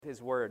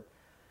His Word.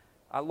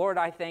 Lord,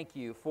 I thank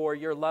You for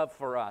Your love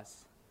for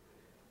us,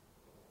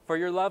 for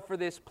Your love for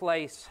this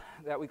place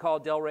that we call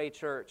Delray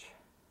Church,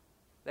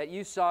 that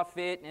You saw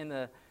fit in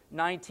the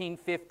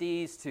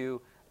 1950s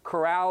to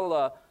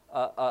corral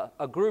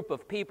a group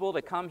of people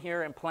to come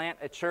here and plant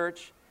a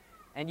church,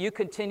 and You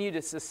continue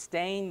to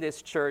sustain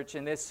this church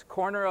in this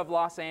corner of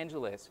Los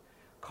Angeles,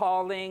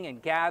 calling and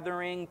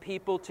gathering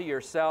people to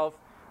Yourself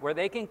where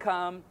they can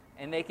come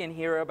and they can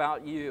hear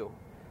about You,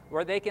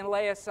 where they can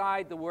lay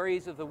aside the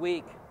worries of the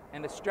week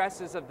and the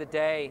stresses of the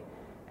day,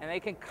 and they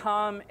can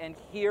come and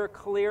hear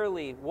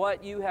clearly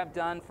what You have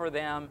done for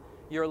them,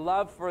 Your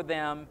love for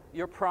them,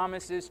 Your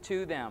promises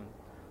to them.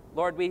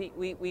 Lord,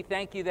 we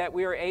thank You that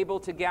we are able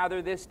to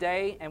gather this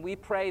day, and we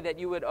pray that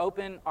You would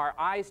open our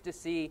eyes to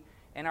see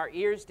and our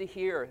ears to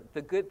hear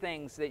the good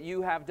things that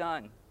You have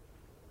done.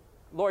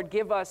 Lord,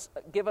 give us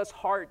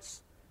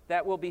hearts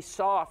that will be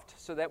soft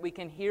so that we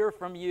can hear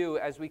from You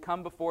as we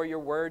come before Your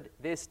Word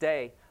this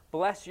day.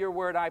 Bless Your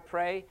Word, I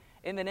pray.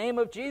 In the name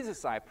of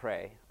Jesus, I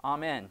pray.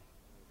 Amen.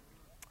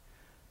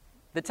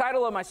 The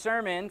title of my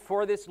sermon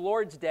for this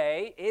Lord's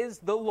Day is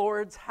The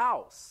Lord's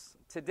House.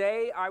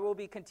 Today, I will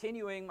be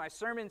continuing my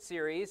sermon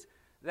series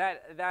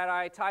that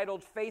I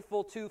titled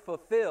Faithful to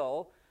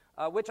Fulfill,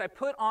 which I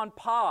put on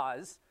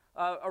pause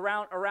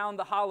around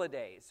the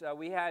holidays.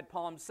 We had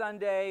Palm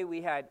Sunday,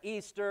 we had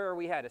Easter,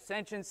 we had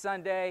Ascension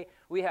Sunday,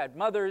 we had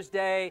Mother's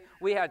Day,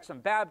 we had some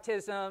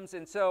baptisms,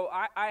 and so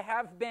I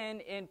have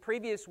been in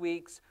previous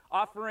weeks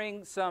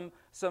offering some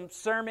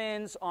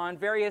sermons on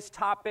various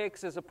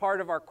topics as a part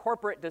of our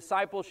corporate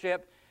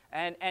discipleship.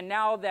 And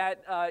now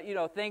that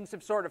things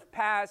have sort of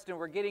passed and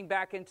we're getting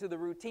back into the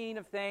routine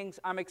of things,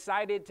 I'm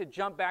excited to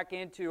jump back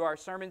into our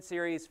sermon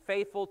series,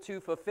 Faithful to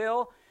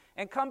Fulfill,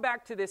 and come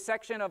back to this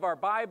section of our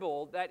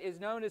Bible that is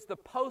known as the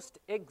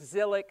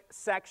post-exilic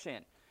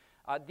section.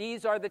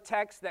 These are the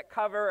texts that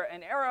cover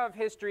an era of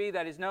history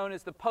that is known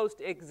as the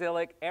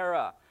post-exilic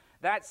era.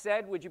 That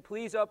said, would you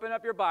please open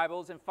up your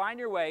Bibles and find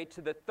your way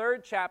to the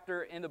 3rd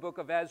chapter in the book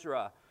of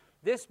Ezra.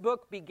 This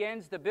book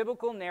begins the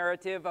biblical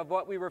narrative of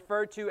what we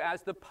refer to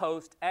as the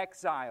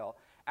post-exile.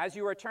 As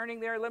you are turning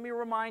there, let me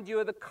remind you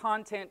of the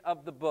content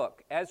of the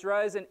book.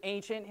 Ezra is an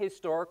ancient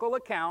historical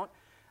account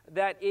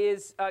that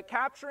is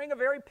capturing a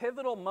very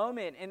pivotal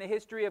moment in the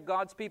history of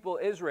God's people,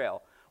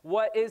 Israel.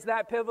 What is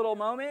that pivotal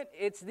moment?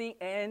 It's the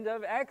end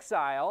of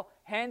exile,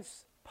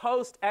 hence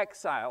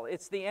post-exile.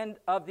 It's the end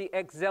of the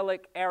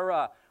exilic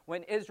era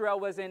when Israel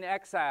was in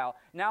exile.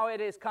 Now it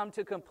has come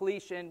to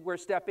completion. We're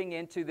stepping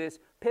into this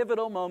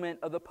pivotal moment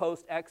of the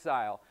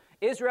post-exile.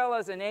 Israel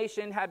as a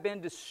nation had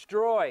been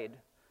destroyed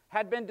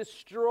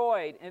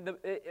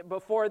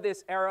before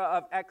this era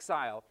of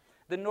exile.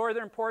 The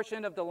northern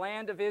portion of the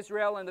land of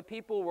Israel and the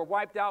people were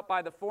wiped out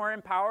by the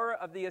foreign power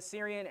of the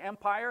Assyrian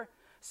Empire.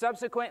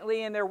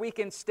 Subsequently, in their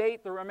weakened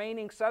state, the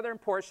remaining southern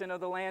portion of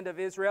the land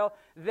of Israel,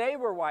 they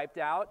were wiped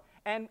out.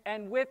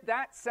 And with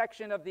that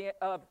section of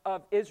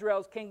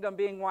Israel's kingdom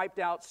being wiped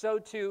out, so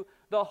too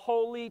the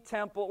holy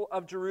temple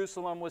of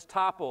Jerusalem was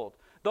toppled.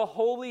 The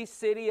holy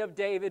city of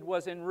David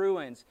was in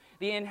ruins.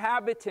 The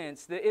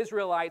inhabitants, the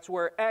Israelites,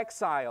 were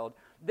exiled.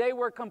 They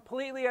were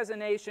completely, as a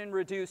nation,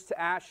 reduced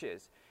to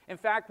ashes. In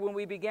fact, when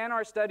we began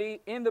our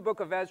study in the book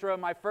of Ezra,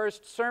 my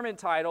first sermon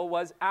title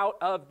was Out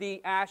of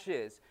the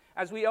Ashes.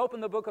 As we open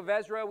the book of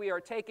Ezra, we are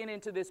taken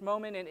into this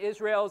moment in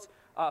Israel's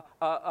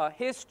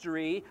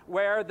history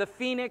where the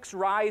phoenix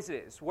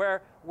rises,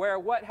 where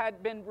what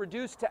had been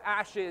reduced to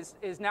ashes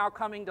is now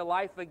coming to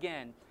life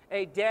again.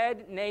 A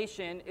dead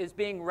nation is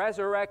being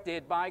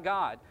resurrected by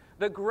God.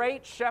 The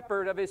great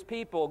shepherd of his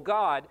people,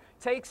 God,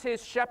 takes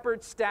his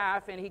shepherd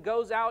staff and he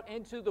goes out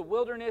into the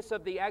wilderness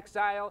of the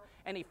exile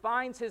and he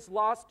finds his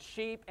lost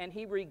sheep and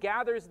he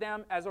regathers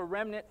them as a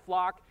remnant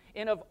flock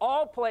in, of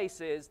all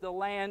places, the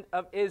land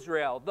of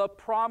Israel, the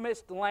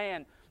promised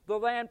land, the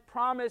land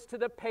promised to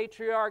the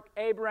patriarch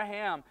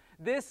Abraham.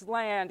 This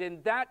land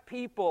and that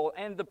people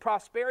and the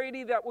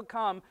prosperity that would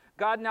come,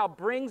 God now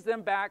brings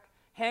them back,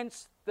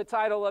 hence the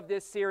title of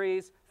this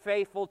series,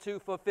 Faithful to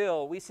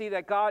Fulfill. We see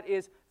that God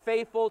is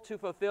faithful to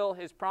fulfill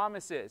his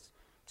promises.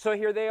 So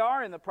here they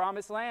are in the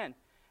promised land.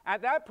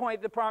 At that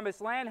point, the promised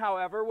land,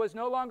 however, was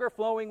no longer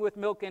flowing with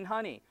milk and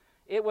honey.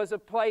 It was a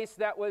place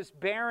that was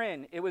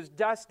barren, it was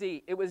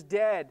dusty, it was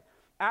dead.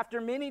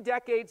 After many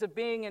decades of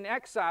being in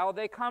exile,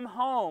 they come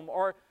home,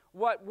 or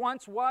what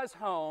once was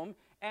home,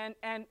 and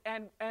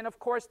of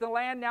course the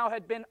land now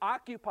had been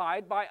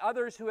occupied by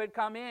others who had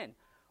come in.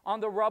 On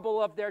the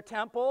rubble of their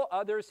temple,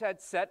 others had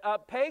set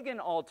up pagan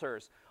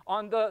altars.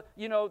 On the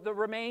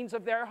remains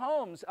of their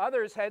homes,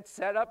 others had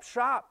set up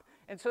shop.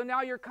 And so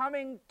now you're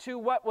coming to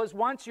what was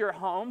once your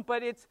home,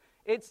 but it's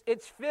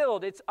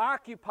filled, it's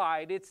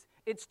occupied,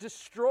 it's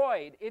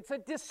destroyed. It's a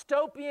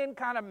dystopian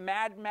kind of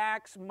Mad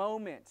Max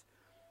moment.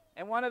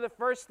 And one of the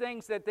first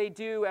things that they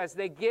do as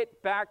they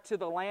get back to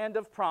the land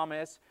of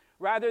promise,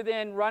 rather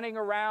than running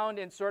around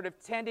and sort of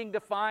tending to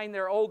find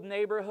their old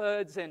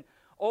neighborhoods and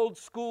old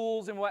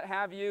schools and what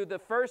have you, the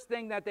first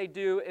thing that they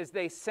do is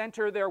they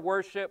center their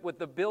worship with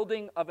the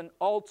building of an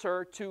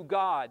altar to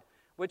God,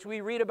 which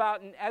we read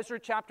about in Ezra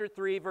chapter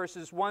 3,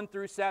 verses 1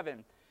 through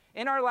 7.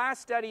 In our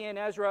last study in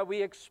Ezra,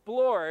 we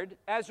explored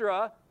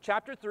Ezra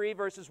chapter 3,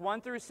 verses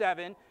 1 through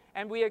 7,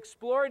 and we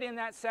explored in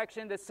that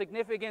section the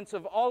significance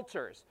of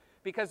altars.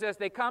 Because as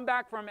they come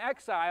back from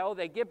exile,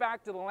 they get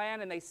back to the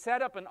land and they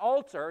set up an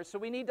altar. So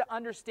we need to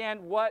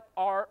understand what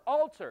are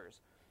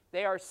altars.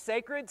 They are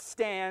sacred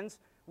stands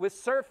with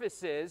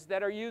surfaces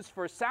that are used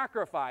for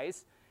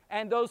sacrifice,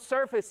 and those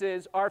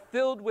surfaces are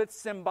filled with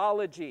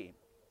symbology.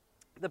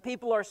 The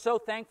people are so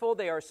thankful,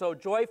 they are so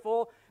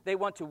joyful, they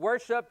want to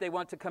worship, they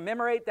want to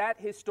commemorate that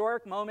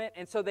historic moment,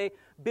 and so they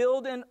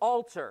build an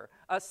altar,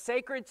 a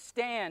sacred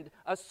stand,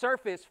 a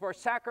surface for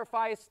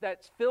sacrifice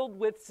that's filled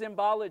with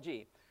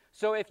symbology.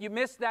 So if you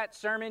missed that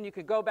sermon, you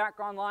could go back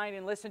online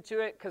and listen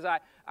to it, because I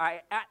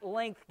at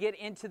length get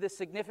into the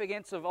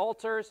significance of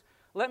altars.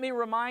 Let me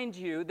remind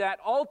you that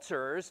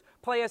altars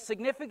play a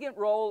significant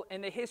role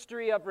in the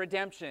history of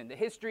redemption, the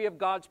history of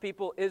God's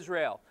people,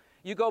 Israel.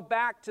 You go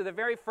back to the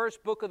very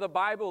first book of the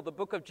Bible, the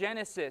book of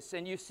Genesis,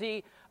 and you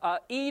see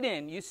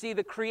Eden. You see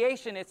the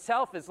creation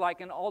itself is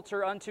like an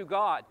altar unto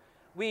God.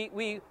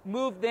 We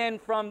move then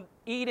from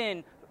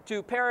Eden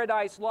to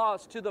paradise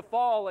lost, to the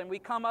fall, and we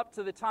come up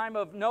to the time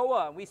of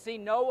Noah. We see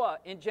Noah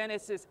in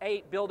Genesis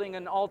 8 building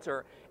an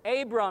altar.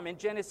 Abram in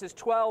Genesis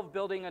 12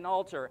 building an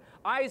altar.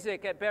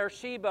 Isaac at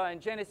Beersheba in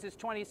Genesis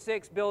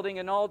 26 building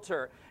an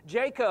altar.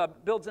 Jacob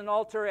builds an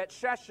altar at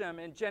Shechem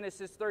in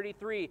Genesis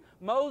 33.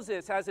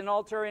 Moses has an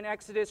altar in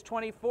Exodus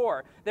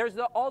 24. There's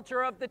the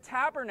altar of the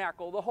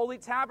tabernacle, the holy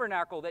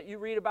tabernacle that you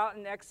read about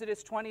in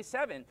Exodus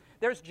 27.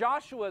 There's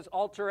Joshua's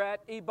altar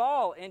at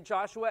Ebal in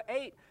Joshua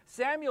 8.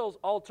 Samuel's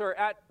altar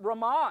at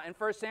Ramah in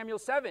 1 Samuel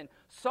 7.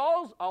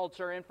 Saul's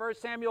altar in 1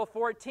 Samuel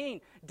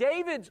 14.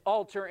 David's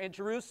altar in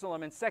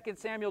Jerusalem in 2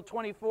 Samuel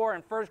 24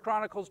 and 1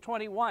 Chronicles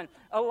 21.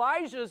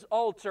 Elijah's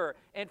altar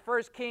in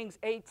 1 Kings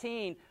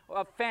 18.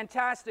 A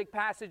fantastic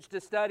passage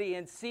to study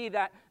and see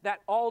that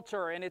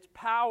altar and its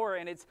power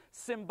and its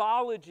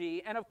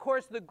symbology. And of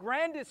course, the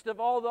grandest of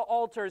all the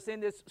altars in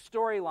this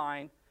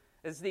storyline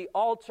is the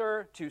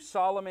altar to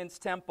Solomon's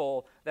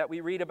temple that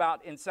we read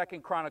about in 2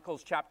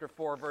 Chronicles chapter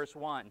 4, verse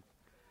 1.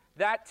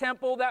 That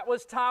temple that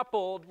was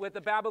toppled with the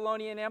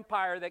Babylonian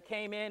Empire that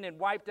came in and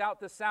wiped out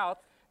the south,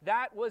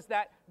 that was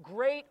that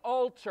great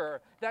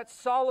altar that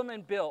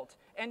Solomon built.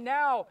 And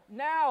now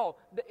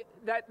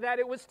that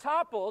it was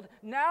toppled,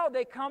 now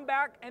they come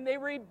back and they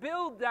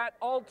rebuild that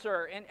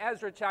altar in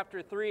Ezra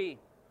chapter 3.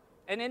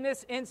 And in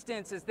this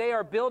instance, as they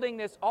are building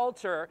this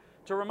altar,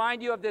 to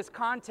remind you of this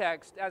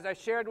context, as I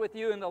shared with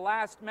you in the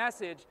last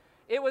message,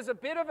 it was a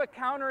bit of a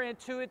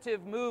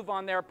counterintuitive move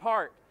on their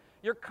part.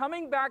 You're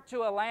coming back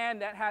to a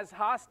land that has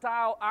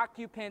hostile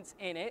occupants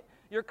in it.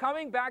 You're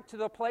coming back to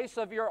the place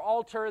of your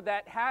altar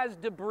that has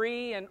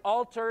debris and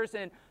altars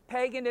and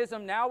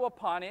paganism now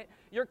upon it.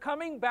 You're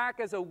coming back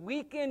as a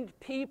weakened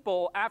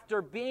people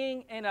after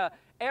being in an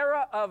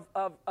era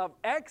of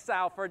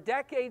exile for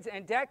decades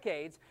and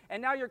decades,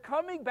 and now you're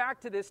coming back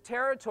to this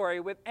territory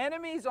with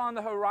enemies on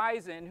the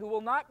horizon who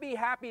will not be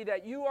happy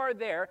that you are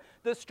there.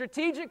 The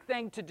strategic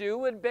thing to do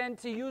would have been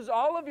to use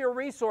all of your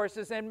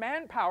resources and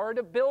manpower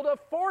to build a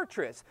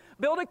fortress,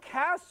 build a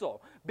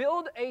castle,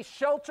 build a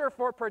shelter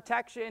for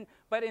protection,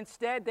 but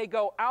instead they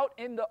go out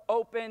in the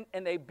open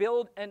and they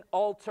build an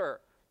altar.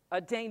 A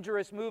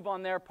dangerous move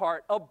on their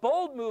part, a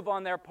bold move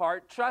on their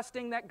part,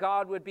 trusting that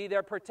God would be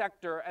their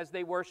protector as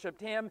they worshiped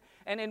Him,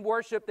 and in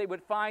worship they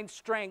would find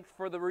strength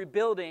for the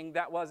rebuilding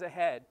that was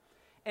ahead.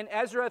 In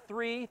Ezra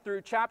 3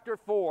 through chapter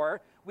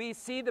 4, we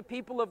see the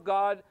people of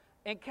God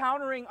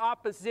encountering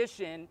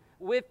opposition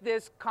with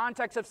this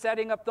context of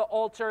setting up the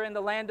altar in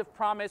the land of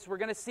promise. We're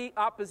going to see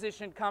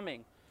opposition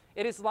coming.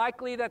 It is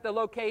likely that the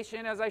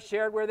location, as I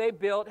shared, where they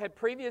built had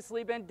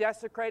previously been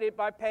desecrated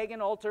by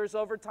pagan altars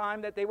over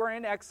time, that they were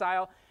in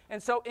exile.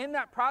 And so in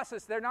that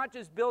process, they're not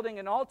just building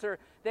an altar,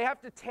 they have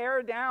to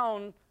tear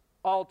down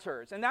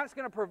altars. And that's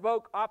going to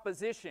provoke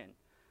opposition.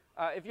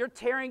 If you're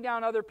tearing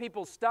down other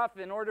people's stuff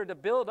in order to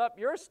build up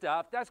your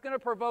stuff, that's going to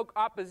provoke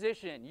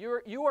opposition.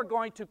 You are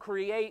going to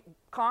create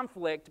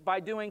conflict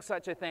by doing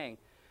such a thing.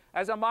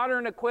 As a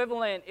modern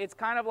equivalent, it's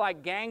kind of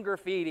like gang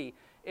graffiti.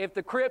 If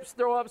the Crips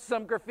throw up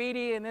some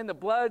graffiti and then the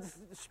Bloods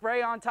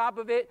spray on top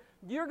of it,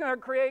 you're going to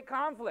create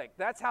conflict.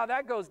 That's how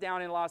that goes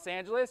down in Los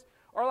Angeles.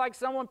 Or like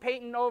someone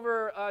painting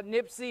over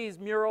Nipsey's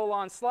mural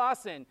on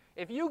Slauson.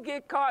 If you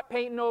get caught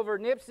painting over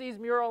Nipsey's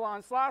mural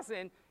on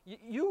Slauson,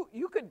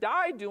 you could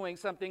die doing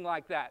something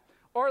like that.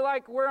 Or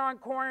like we're on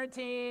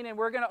quarantine and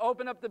we're going to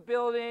open up the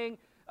building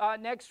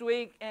next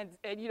week and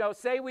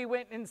say we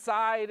went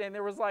inside and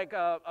there was like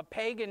a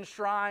pagan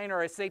shrine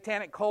or a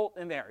satanic cult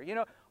in there.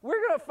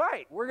 We're going to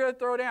fight. We're going to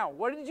throw down.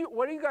 What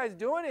are you guys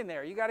doing in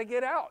there? You got to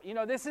get out.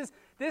 This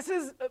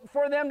is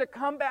for them to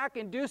come back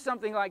and do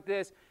something like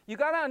this. You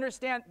got to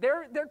understand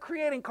they're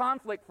creating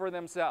conflict for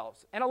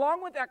themselves. And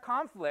along with that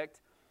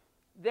conflict,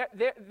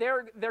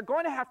 they're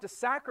going to have to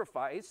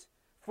sacrifice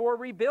for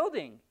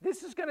rebuilding.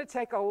 This is going to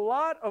take a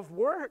lot of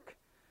work.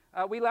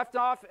 We left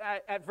off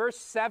at verse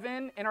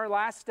 7 in our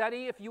last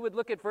study. If you would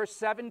look at verse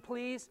 7,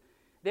 please.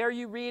 There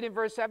you read in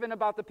verse 7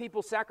 about the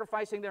people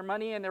sacrificing their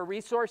money and their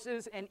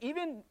resources. And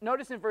even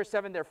notice in verse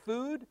 7 their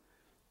food.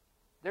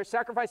 They're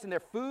sacrificing their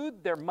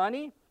food, their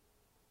money,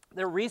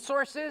 their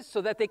resources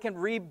so that they can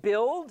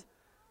rebuild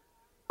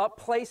a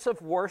place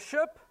of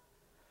worship.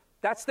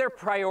 That's their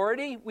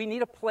priority. We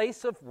need a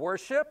place of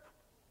worship.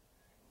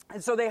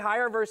 And so they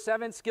hire, verse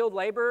 7, skilled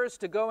laborers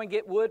to go and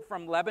get wood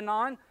from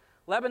Lebanon.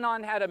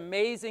 Lebanon had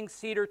amazing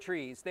cedar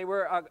trees. They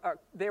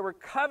were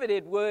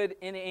coveted wood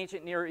in the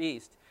ancient Near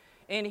East.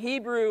 In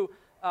Hebrew,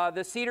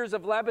 the cedars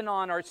of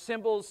Lebanon are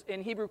symbols,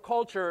 in Hebrew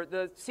culture,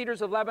 the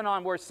cedars of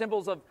Lebanon were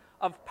symbols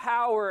of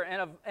power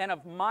and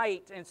of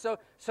might. And so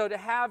to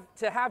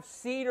have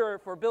cedar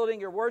for building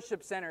your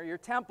worship center, your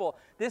temple,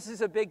 this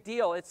is a big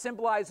deal. It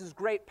symbolizes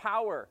great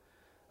power.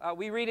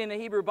 We read in the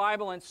Hebrew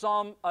Bible in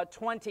Psalm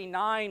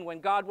 29, when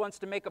God wants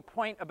to make a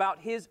point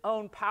about his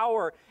own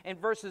power, in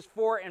verses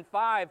 4 and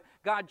 5,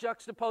 God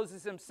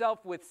juxtaposes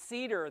himself with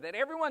cedar that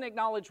everyone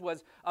acknowledged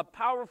was a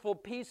powerful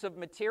piece of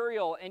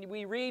material. And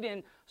we read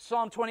in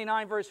Psalm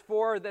 29, verse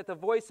 4, that the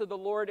voice of the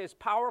Lord is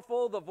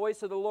powerful, the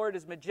voice of the Lord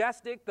is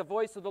majestic, the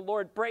voice of the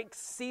Lord breaks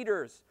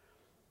cedars.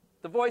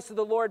 The voice of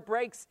the Lord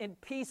breaks in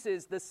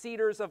pieces the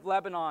cedars of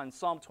Lebanon,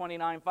 Psalm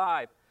 29,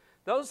 5.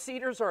 Those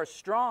cedars are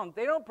strong.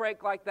 They don't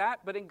break like that,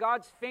 but in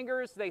God's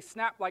fingers, they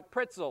snap like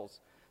pretzels.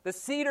 The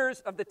cedars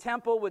of the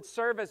temple would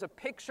serve as a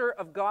picture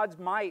of God's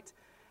might.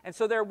 And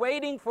so they're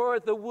waiting for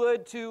the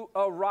wood to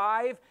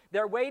arrive.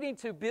 They're waiting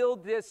to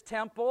build this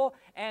temple.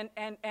 And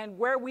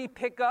where we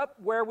pick up,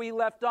 where we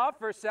left off,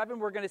 verse 7,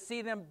 we're going to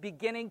see them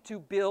beginning to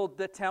build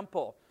the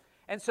temple.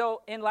 And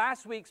so in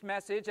last week's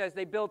message, as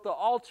they built the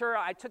altar,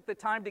 I took the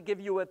time to give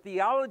you a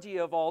theology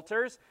of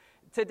altars.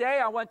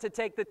 Today, I want to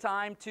take the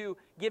time to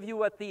give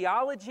you a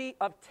theology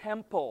of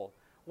temple.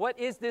 What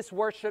is this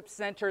worship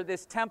center,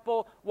 this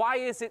temple? Why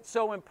is it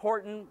so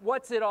important?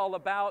 What's it all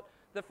about?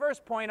 The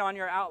first point on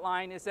your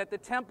outline is that the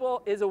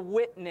temple is a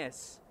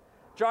witness.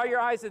 Draw your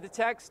eyes to the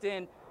text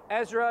in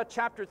Ezra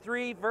chapter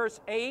 3, verse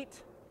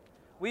 8.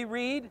 We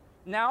read,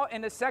 "Now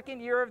in the second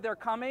year of their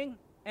coming,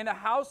 in the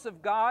house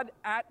of God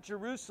at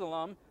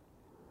Jerusalem,"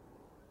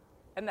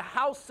 and the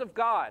house of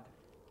God.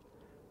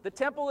 The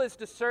temple is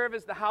to serve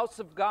as the house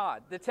of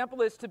God. The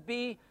temple is to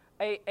be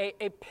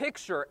a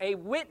picture, a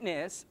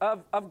witness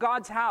of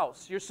God's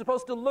house. You're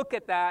supposed to look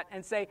at that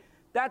and say,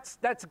 that's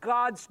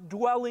God's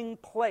dwelling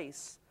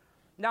place.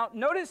 Now,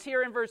 notice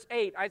here in verse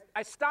 8,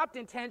 I stopped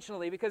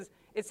intentionally because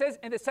it says,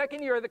 in the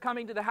second year of the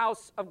coming to the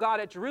house of God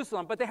at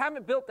Jerusalem, but they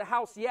haven't built the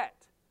house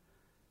yet.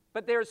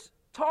 But there's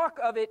talk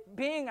of it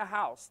being a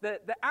house.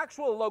 The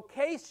actual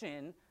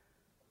location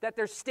that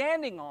they're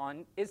standing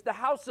on is the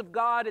house of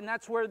God, and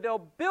that's where they'll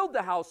build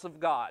the house of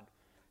God.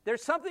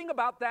 There's something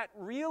about that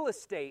real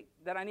estate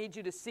that I need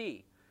you to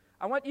see.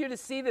 I want you to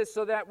see this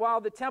so that while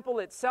the temple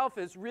itself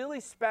is really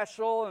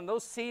special and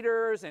those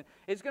cedars, and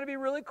it's going to be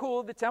really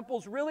cool, the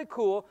temple's really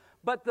cool,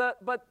 but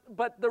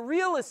the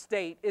real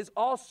estate is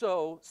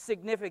also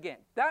significant.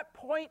 That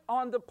point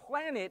on the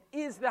planet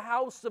is the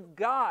house of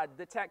God,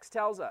 the text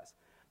tells us.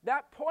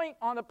 That point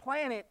on the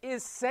planet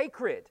is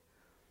sacred.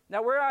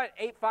 Now, we're at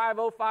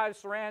 8505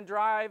 Saran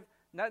Drive.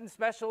 Nothing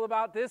special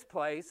about this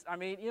place. I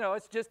mean,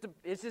 it's just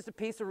a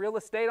piece of real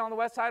estate on the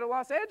west side of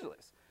Los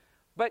Angeles.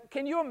 But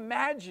can you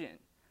imagine,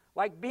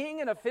 like, being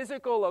in a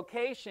physical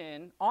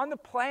location on the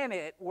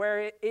planet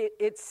where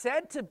it's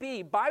said to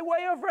be, by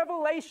way of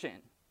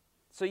revelation,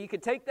 so you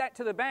could take that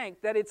to the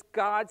bank, that it's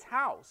God's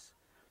house,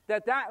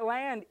 that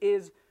land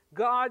is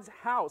God's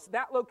house.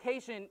 That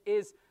location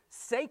is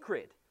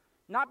sacred.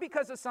 Not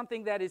because of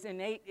something that is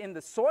innate in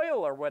the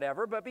soil or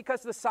whatever, but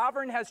because the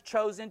sovereign has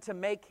chosen to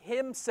make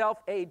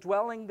himself a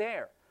dwelling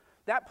there.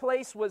 That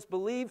place was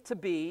believed to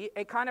be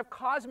a kind of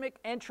cosmic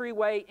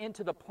entryway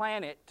into the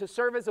planet to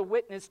serve as a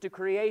witness to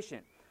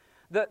creation.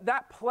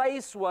 That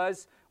place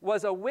was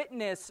a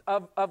witness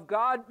of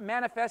God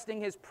manifesting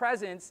his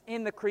presence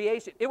in the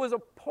creation. It was a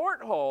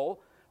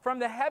porthole from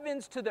the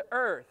heavens to the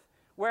earth,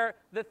 where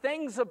the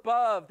things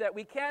above that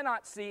we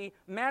cannot see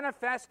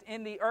manifest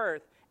in the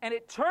earth. And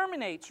it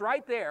terminates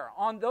right there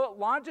on the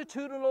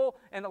longitudinal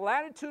and the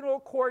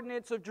latitudinal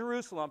coordinates of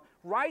Jerusalem.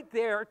 Right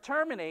there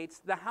terminates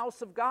the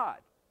house of God.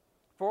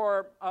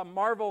 For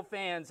Marvel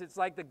fans, it's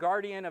like the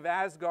guardian of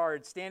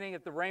Asgard standing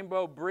at the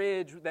rainbow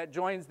bridge that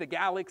joins the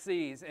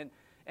galaxies. And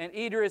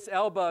Idris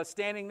Elba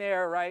standing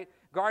there, right,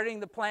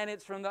 guarding the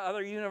planets from the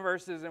other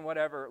universes and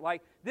whatever.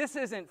 Like, this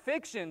isn't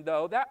fiction,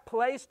 though. That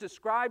place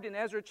described in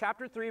Ezra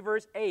chapter 3,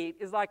 verse 8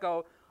 is like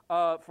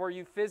for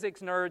you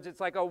physics nerds, it's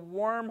like a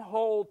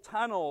wormhole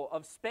tunnel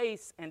of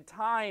space and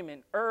time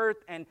and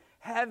earth and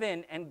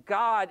heaven and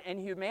God and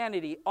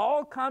humanity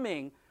all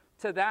coming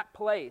to that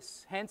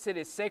place. Hence, it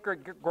is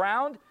sacred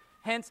ground.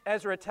 Hence,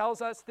 Ezra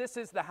tells us this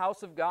is the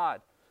house of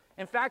God.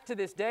 In fact, to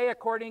this day,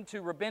 according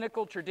to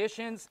rabbinical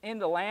traditions in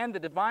the land, the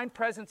divine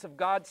presence of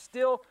God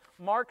still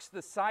marks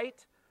the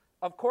site.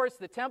 Of course,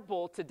 the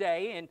temple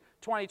today in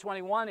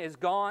 2021 is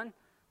gone.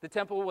 The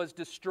temple was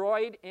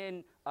destroyed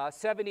in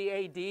 70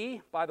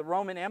 AD by the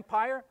Roman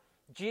Empire.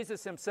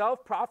 Jesus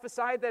himself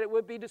prophesied that it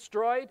would be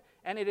destroyed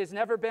and it has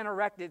never been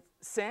erected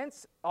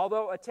since,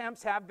 although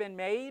attempts have been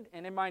made.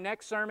 And in my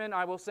next sermon,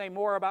 I will say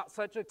more about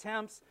such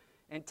attempts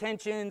and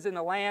tensions in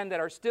the land that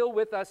are still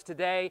with us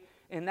today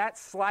in that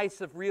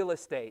slice of real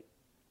estate.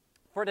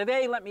 For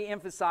today, let me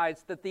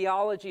emphasize the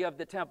theology of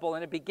the temple,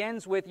 and it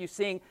begins with you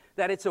seeing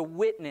that it's a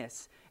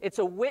witness. It's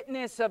a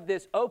witness of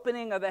this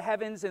opening of the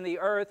heavens and the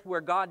earth where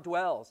God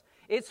dwells.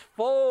 It's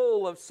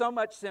full of so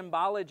much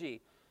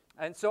symbology.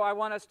 And so I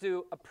want us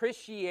to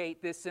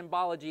appreciate this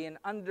symbology and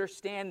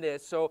understand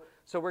this. So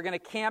we're going to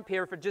camp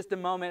here for just a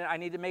moment. I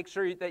need to make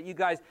sure that you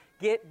guys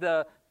get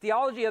the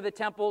theology of the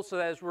temple so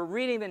that as we're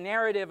reading the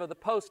narrative of the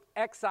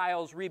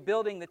post-exiles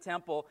rebuilding the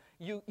temple,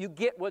 you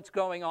get what's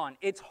going on.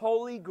 It's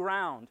holy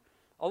ground.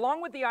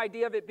 Along with the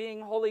idea of it being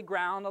holy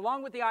ground,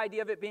 along with the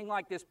idea of it being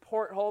like this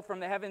porthole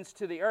from the heavens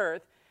to the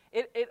earth,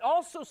 it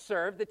also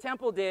served, the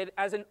temple did,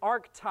 as an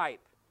archetype.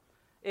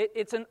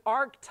 It's an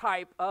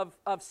archetype of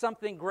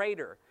something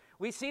greater.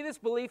 We see this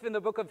belief in the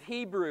book of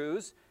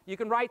Hebrews. You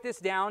can write this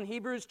down,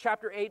 Hebrews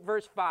chapter 8,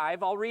 verse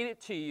 5. I'll read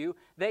it to you.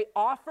 They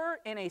offer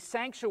in a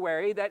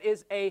sanctuary that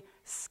is a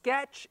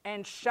sketch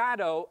and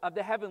shadow of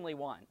the heavenly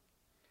one.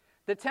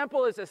 The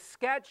temple is a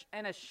sketch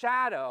and a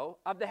shadow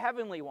of the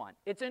heavenly one.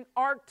 It's an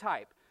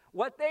archetype.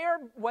 What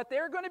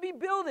they're going to be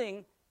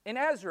building in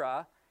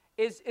Ezra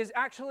is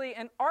actually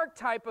an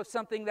archetype of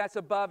something that's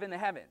above in the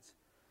heavens.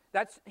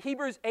 That's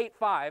Hebrews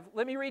 8:5.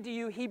 Let me read to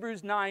you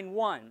Hebrews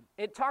 9:1.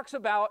 It talks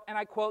about, and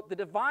I quote, the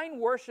divine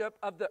worship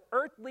of the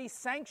earthly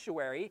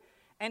sanctuary,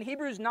 and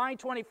Hebrews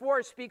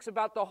 9:24 speaks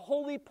about the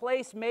holy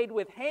place made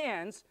with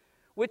hands,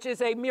 which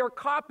is a mere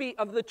copy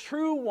of the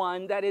true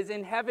one that is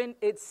in heaven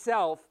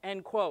itself,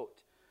 end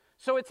quote.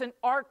 So it's an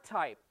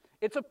archetype.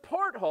 It's a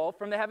porthole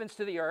from the heavens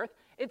to the earth.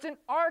 It's an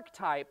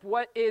archetype.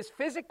 What is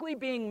physically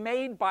being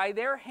made by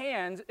their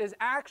hands is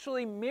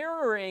actually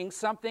mirroring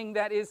something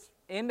that is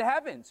in the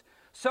heavens.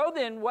 So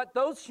then, what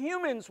those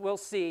humans will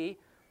see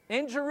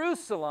in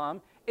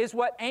Jerusalem is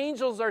what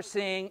angels are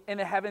seeing in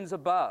the heavens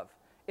above.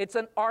 It's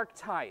an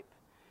archetype.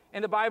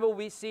 In the Bible,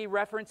 we see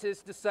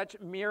references to such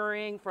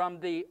mirroring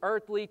from the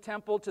earthly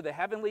temple to the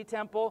heavenly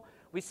temple.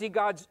 We see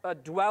God's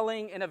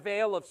dwelling in a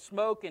veil of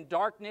smoke and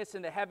darkness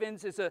in the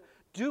heavens is a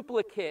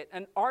duplicate,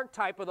 an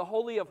archetype of the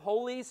Holy of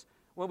Holies.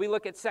 When we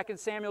look at 2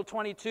 Samuel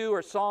 22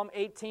 or Psalm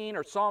 18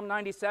 or Psalm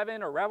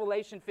 97 or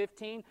Revelation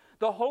 15,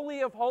 the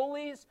Holy of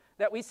Holies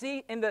that we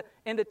see in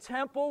the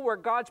temple where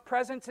God's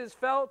presence is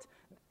felt,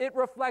 it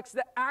reflects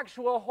the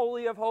actual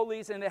Holy of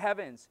Holies in the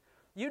heavens.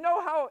 You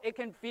know how it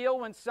can feel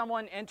when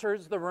someone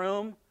enters the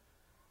room?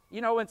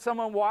 You know, when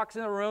someone walks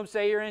in the room,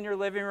 say you're in your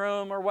living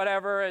room or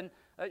whatever, and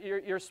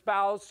your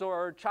spouse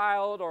or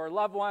child or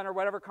loved one or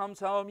whatever comes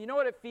home. You know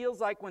what it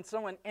feels like when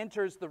someone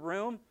enters the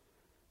room?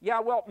 Yeah,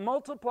 well,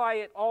 multiply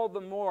it all the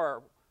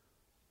more.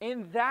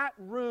 In that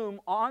room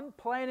on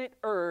planet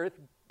Earth,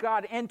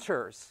 God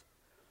enters.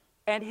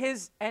 And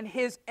his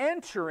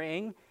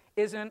entering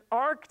is an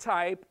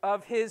archetype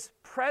of his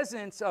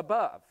presence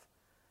above.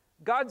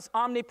 God's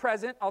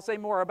omnipresent. I'll say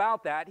more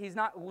about that. He's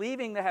not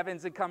leaving the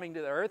heavens and coming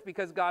to the earth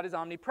because God is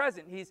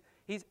omnipresent.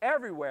 He's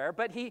everywhere,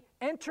 but he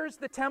enters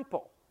the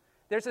temple.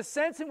 There's a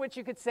sense in which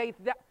you could say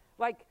that,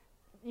 like,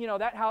 you know,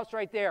 that house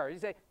right there. You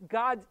say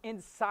God's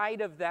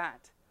inside of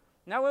that.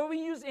 Now, when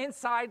we use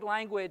inside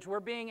language, we're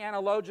being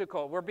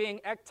analogical. We're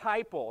being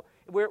ectypal.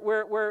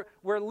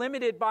 We're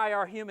limited by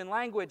our human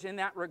language in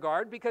that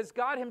regard because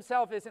God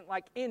himself isn't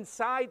like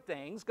inside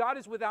things. God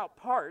is without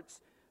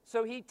parts,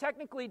 so he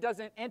technically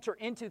doesn't enter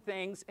into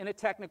things in a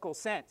technical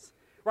sense,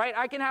 right?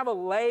 I can have a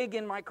leg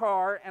in my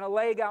car and a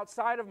leg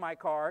outside of my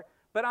car,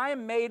 but I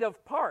am made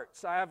of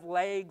parts. I have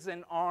legs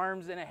and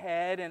arms and a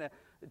head and a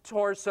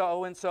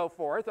torso and so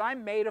forth.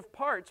 I'm made of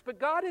parts, but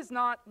God is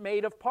not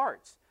made of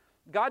parts.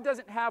 God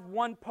doesn't have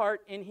one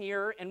part in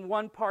here and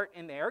one part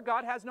in there.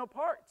 God has no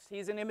parts.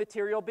 He's an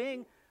immaterial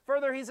being.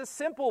 Further, he's a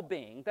simple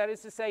being. That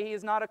is to say, he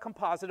is not a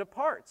composite of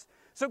parts.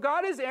 So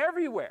God is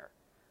everywhere.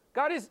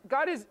 God is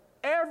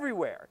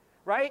everywhere,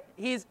 right?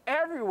 He's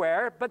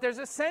everywhere, but there's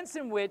a sense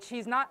in which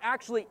he's not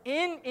actually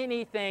in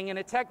anything in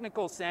a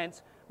technical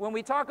sense. When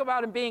we talk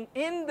about him being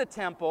in the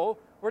temple,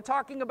 we're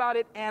talking about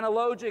it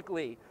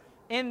analogically.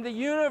 In the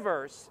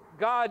universe,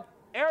 God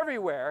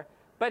everywhere,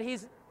 but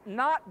he's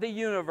not the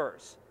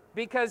universe,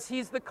 because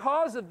he's the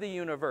cause of the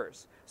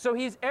universe. So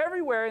he's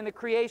everywhere in the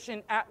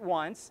creation at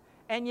once,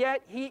 and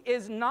yet he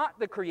is not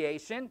the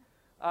creation.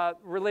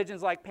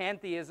 Religions like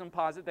pantheism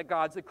posit that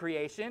God's the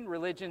creation.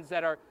 Religions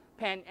that are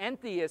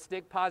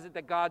panentheistic posit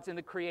that God's in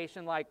the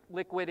creation like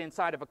liquid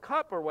inside of a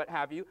cup or what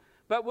have you.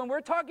 But when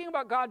we're talking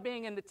about God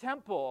being in the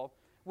temple,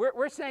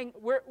 we're saying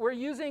we're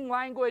using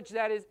language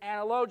that is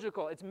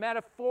analogical. It's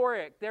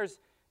metaphoric. There's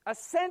a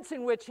sense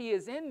in which he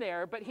is in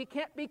there, but he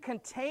can't be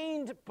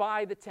contained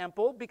by the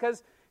temple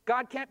because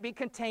God can't be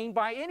contained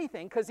by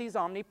anything because he's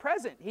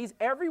omnipresent. He's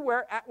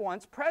everywhere at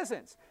once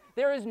presence.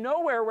 There is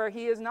nowhere where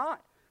he is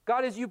not.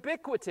 God is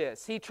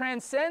ubiquitous. He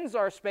transcends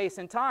our space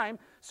and time.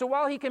 So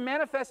while he can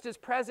manifest his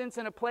presence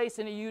in a place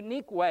in a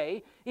unique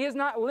way, he is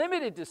not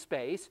limited to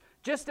space.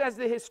 Just as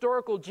the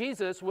historical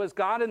Jesus was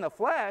God in the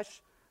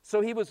flesh,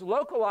 So he was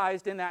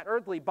localized in that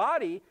earthly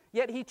body,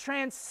 yet he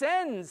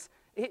transcends.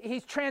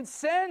 He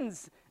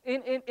transcends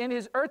in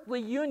his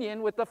earthly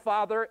union with the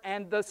Father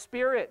and the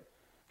Spirit.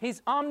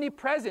 He's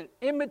omnipresent,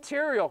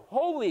 immaterial,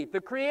 holy,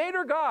 the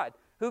Creator God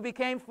who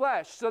became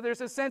flesh. So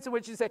there's a sense in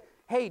which you say,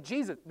 hey,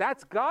 Jesus,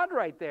 that's God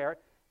right there.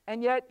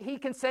 And yet he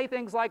can say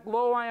things like,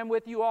 lo, I am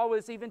with you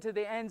always, even to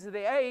the ends of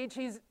the age.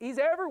 He's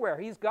everywhere.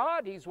 He's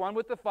God. He's one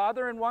with the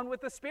Father and one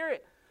with the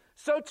Spirit.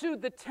 So too,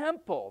 the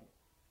temple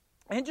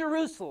in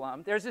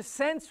Jerusalem, there's a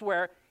sense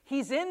where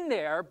he's in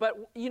there,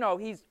 but,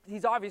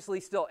 he's obviously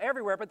still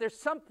everywhere, but there's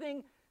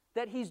something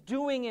that he's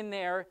doing in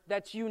there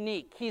that's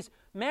unique. He's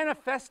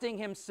manifesting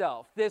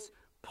himself. This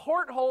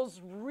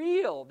porthole's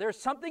real. There's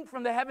something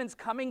from the heavens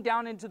coming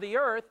down into the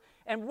earth,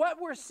 and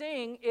what we're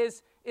seeing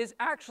is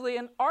actually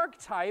an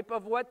archetype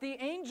of what the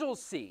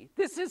angels see.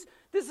 This is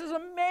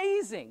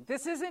amazing.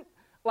 This isn't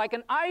like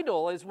an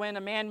idol, is when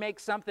a man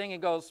makes something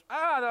and goes,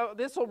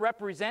 this will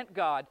represent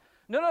God.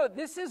 No,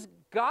 this is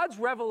God's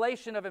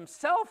revelation of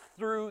himself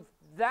through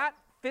that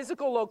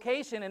physical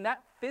location and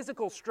that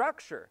physical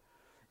structure.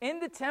 In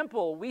the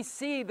temple, we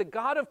see the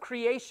God of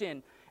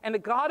creation and the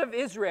God of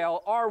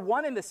Israel are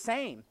one and the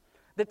same.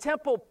 The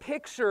temple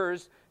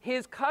pictures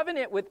his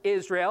covenant with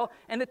Israel,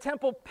 and the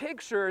temple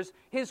pictures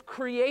his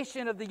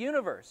creation of the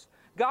universe.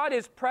 God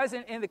is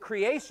present in the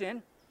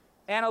creation.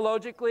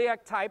 Analogically,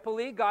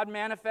 archetypally, God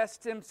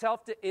manifests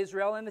himself to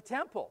Israel in the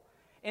temple.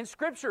 In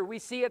Scripture, we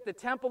see at the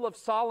Temple of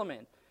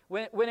Solomon,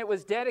 when it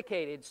was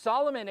dedicated,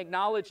 Solomon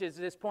acknowledges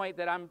this point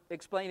that I'm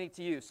explaining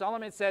to you.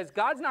 Solomon says,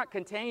 God's not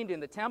contained in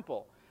the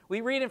temple.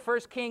 We read in 1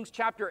 Kings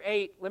chapter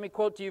 8, let me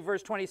quote to you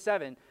verse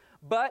 27,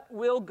 but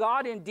will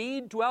God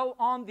indeed dwell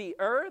on the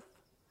earth?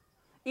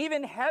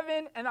 Even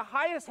heaven and the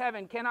highest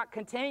heaven cannot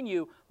contain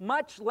you,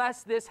 much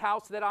less this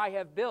house that I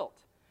have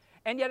built.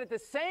 And yet at the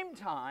same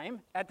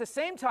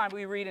time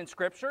we read in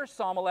Scripture,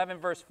 Psalm 11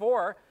 verse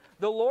 4,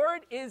 the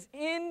Lord is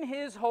in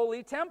his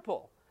holy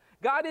temple.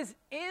 God is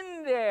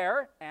in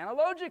there,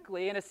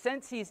 analogically, in a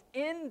sense he's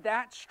in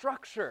that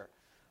structure.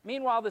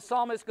 Meanwhile, the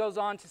psalmist goes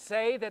on to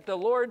say that the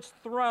Lord's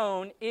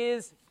throne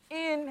is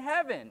in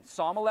heaven.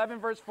 Psalm 11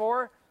 verse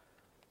 4,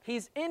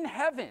 he's in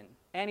heaven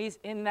and he's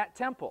in that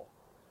temple.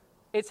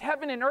 It's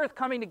heaven and earth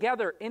coming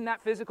together in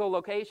that physical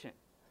location.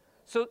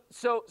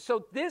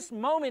 So this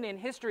moment in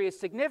history is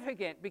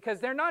significant because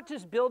they're not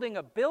just building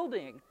a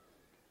building,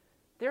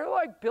 they're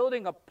like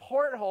building a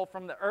porthole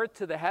from the earth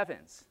to the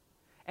heavens.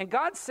 And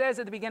God says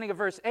at the beginning of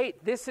verse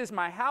 8, this is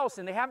my house,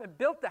 and they haven't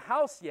built the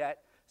house yet,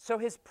 so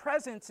his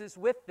presence is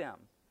with them.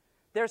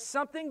 There's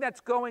something that's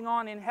going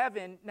on in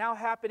heaven now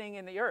happening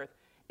in the earth.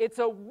 It's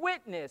a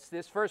witness,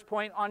 this first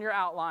point on your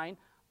outline,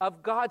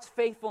 of God's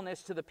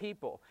faithfulness to the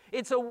people.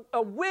 It's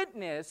a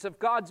witness of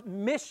God's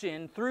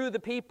mission through the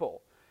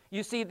people.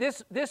 You see,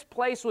 this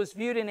place was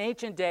viewed in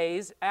ancient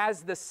days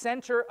as the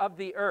center of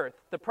the earth.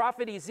 The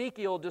prophet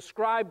Ezekiel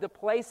described the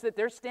place that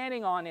they're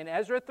standing on in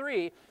Ezra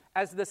 3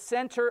 as the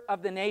center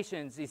of the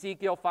nations,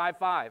 Ezekiel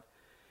 5:5.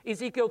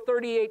 Ezekiel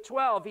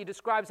 38:12, he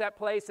describes that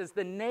place as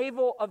the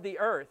navel of the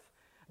earth.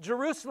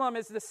 Jerusalem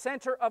is the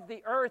center of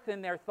the earth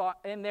in their thought,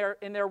 in their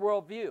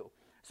worldview.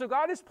 So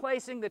God is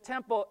placing the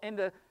temple in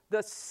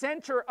the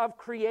center of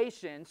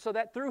creation so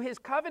that through his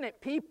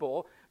covenant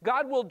people,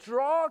 God will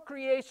draw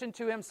creation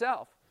to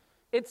himself.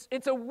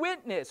 It's a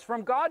witness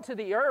from God to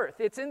the earth.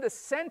 It's in the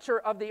center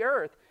of the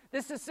earth.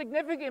 This is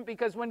significant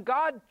because when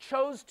God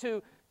chose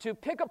to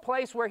pick a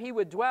place where he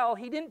would dwell,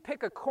 he didn't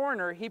pick a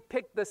corner, he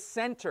picked the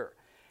center.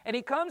 And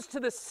he comes to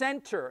the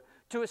center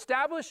to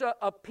establish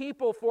a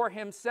people for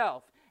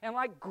himself. And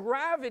like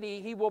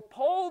gravity, he will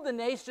pull the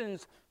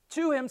nations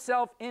to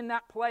himself in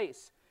that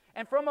place.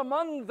 And from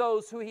among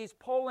those who he's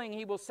pulling,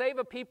 he will save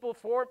a people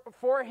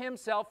for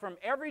himself from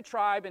every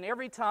tribe and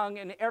every tongue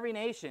and every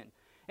nation.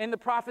 In the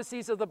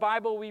prophecies of the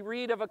Bible, we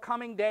read of a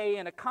coming day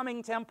and a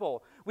coming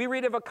temple. We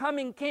read of a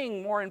coming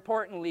king, more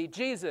importantly,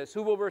 Jesus,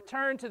 who will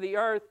return to the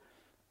earth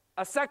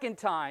a second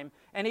time,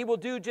 and he will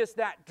do just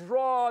that,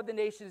 draw the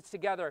nations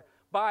together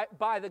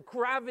by the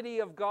gravity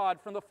of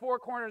God from the four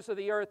corners of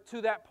the earth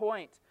to that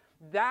point,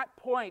 that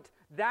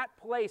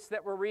place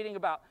that we're reading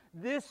about,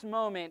 this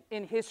moment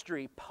in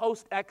history,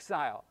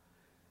 post-exile.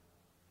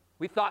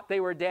 We thought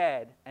they were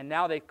dead, and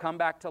now they've come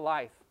back to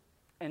life,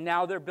 and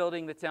now they're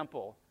building the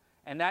temple.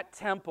 And that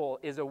temple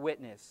is a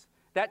witness.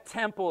 That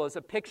temple is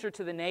a picture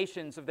to the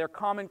nations of their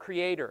common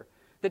creator.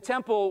 The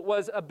temple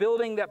was a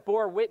building that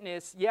bore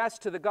witness, yes,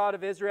 to the God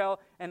of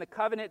Israel and the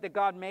covenant that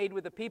God made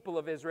with the people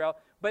of Israel,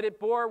 but it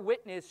bore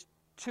witness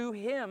to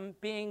him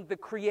being the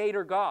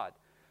creator God.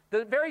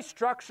 The very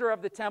structure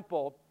of the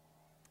temple,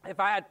 if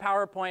I had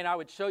PowerPoint, I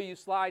would show you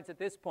slides at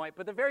this point,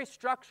 but the very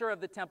structure of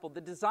the temple, the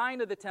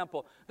design of the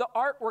temple, the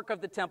artwork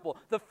of the temple,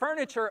 the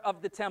furniture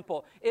of the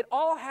temple, it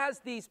all has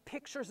these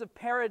pictures of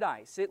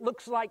paradise. It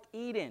looks like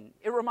Eden.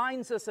 It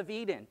reminds us of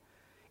Eden.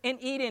 In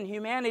Eden,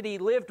 humanity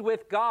lived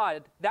with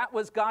God. That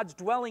was God's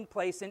dwelling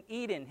place in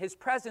Eden. His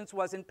presence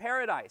was in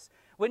paradise.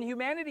 When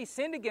humanity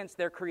sinned against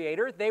their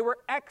Creator, they were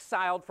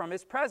exiled from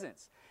His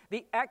presence.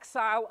 The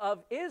exile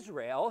of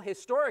Israel,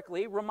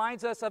 historically,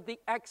 reminds us of the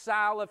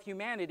exile of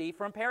humanity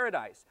from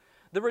paradise.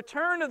 The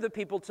return of the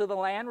people to the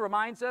land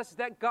reminds us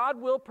that God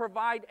will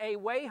provide a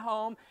way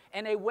home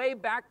and a way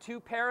back to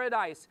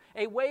paradise,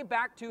 a way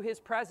back to his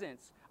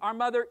presence. Our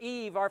mother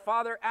Eve, our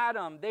father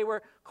Adam, they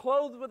were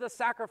clothed with a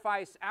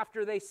sacrifice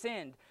after they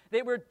sinned.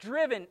 They were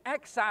driven,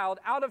 exiled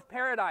out of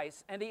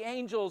paradise, and the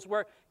angels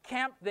were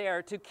camped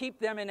there to keep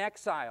them in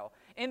exile.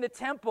 In the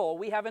temple,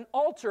 we have an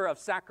altar of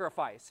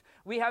sacrifice.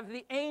 We have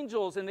the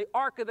angels in the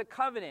Ark of the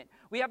Covenant.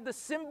 We have the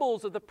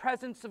symbols of the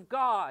presence of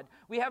God.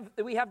 We have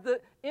the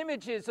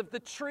images of the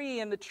tree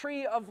and the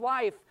tree of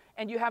life.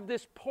 And you have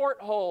this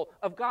porthole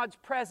of God's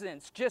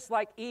presence, just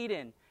like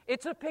Eden.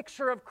 It's a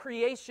picture of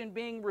creation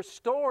being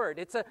restored.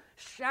 It's a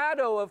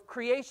shadow of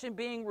creation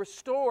being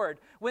restored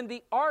when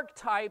the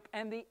archetype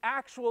and the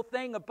actual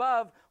thing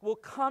above will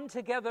come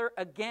together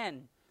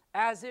again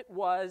as it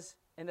was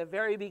in the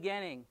very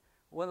beginning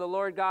when the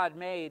Lord God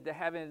made the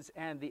heavens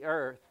and the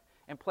earth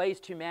and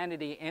placed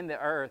humanity in the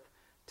earth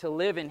to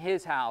live in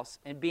his house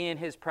and be in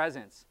his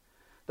presence.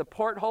 The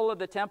porthole of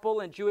the temple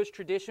in Jewish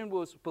tradition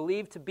was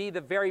believed to be the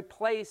very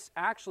place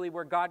actually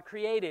where God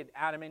created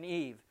Adam and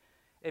Eve.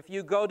 If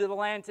you go to the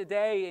land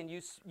today and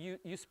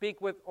you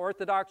speak with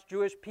Orthodox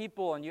Jewish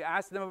people and you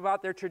ask them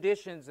about their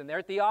traditions and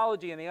their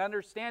theology and the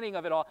understanding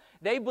of it all,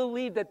 they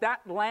believe that that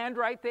land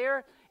right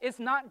there is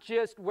not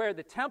just where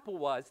the temple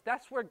was,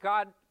 that's where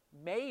God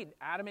made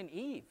Adam and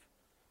Eve.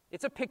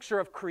 It's a picture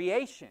of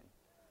creation,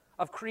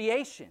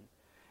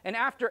 And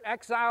after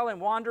exile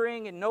and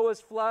wandering and Noah's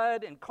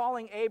flood and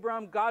calling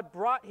Abram, God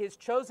brought his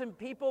chosen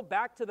people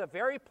back to the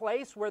very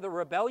place where the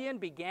rebellion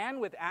began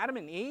with Adam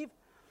and Eve.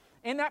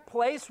 In that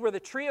place where the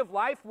tree of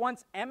life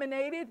once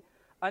emanated,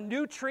 a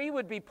new tree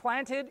would be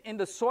planted in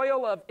the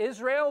soil of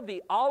Israel,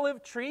 the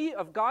olive tree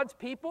of God's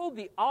people,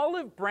 the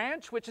olive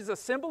branch, which is a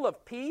symbol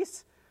of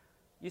peace.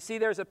 You see,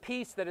 there's a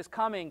peace that is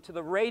coming to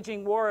the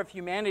raging war of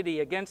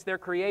humanity against their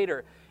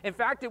Creator. In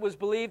fact, it was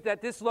believed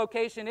that this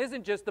location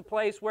isn't just the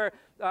place where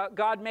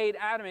God made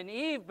Adam and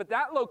Eve, but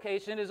that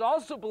location is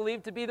also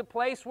believed to be the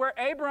place where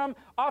Abram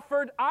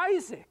offered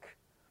Isaac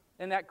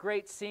in that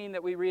great scene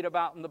that we read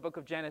about in the book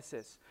of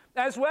Genesis.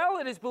 As well,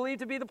 it is believed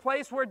to be the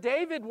place where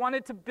David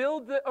wanted to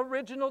build the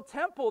original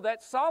temple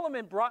that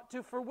Solomon brought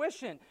to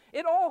fruition.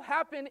 It all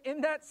happened in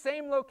that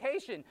same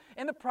location.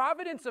 In the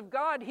providence of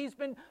God, he's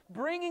been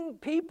bringing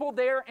people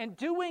there and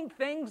doing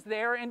things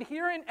there. And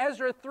here in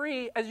Ezra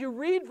 3, as you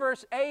read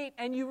verse 8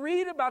 and you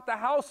read about the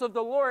house of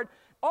the Lord,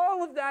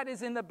 all of that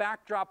is in the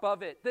backdrop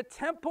of it. The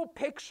temple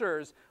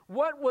pictures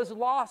what was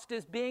lost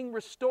is being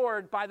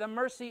restored by the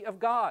mercy of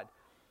God.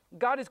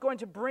 God is going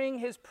to bring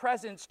his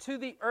presence to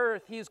the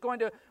earth. He is going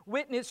to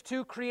witness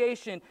to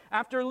creation.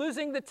 After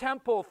losing the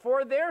temple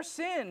for their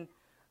sin,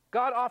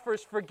 God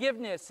offers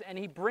forgiveness and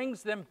he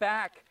brings them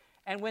back.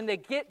 And when they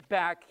get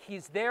back,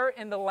 he's there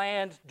in the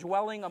land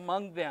dwelling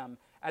among them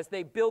as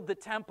they build the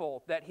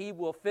temple that he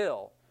will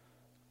fill.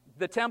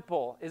 The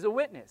temple is a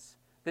witness.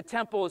 The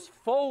temple is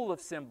full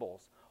of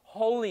symbols: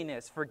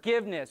 holiness,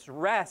 forgiveness,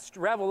 rest,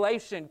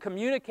 revelation,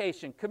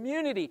 communication,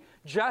 community,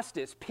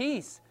 justice,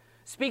 peace.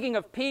 Speaking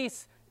of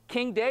peace,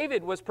 King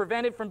David was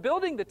prevented from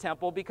building the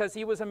temple because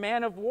he was a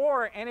man of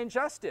war and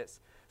injustice.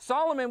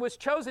 Solomon was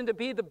chosen to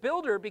be the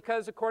builder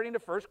because, according to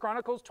 1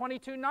 Chronicles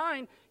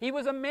 22:9, he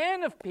was a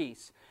man of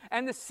peace.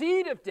 And the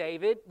seed of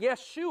David,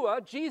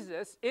 Yeshua,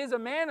 Jesus, is a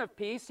man of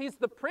peace. He's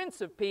the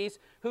Prince of Peace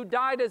who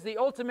died as the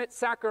ultimate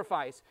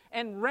sacrifice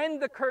and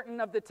rend the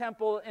curtain of the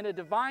temple in a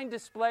divine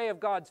display of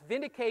God's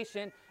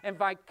vindication and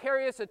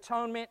vicarious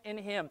atonement in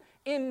him.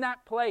 In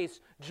that place,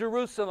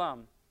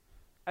 Jerusalem,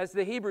 as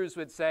the Hebrews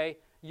would say,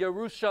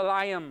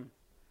 Yerushalayim.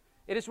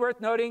 It is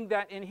worth noting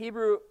that in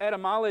Hebrew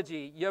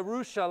etymology,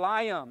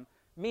 Yerushalayim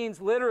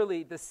means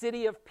literally the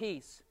city of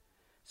peace.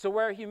 So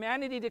where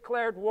humanity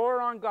declared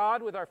war on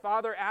God with our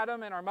father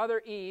Adam and our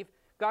mother Eve,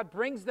 God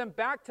brings them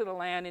back to the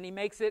land and he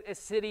makes it a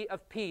city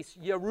of peace,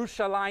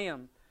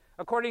 Yerushalayim.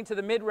 According to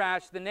the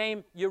Midrash, the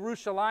name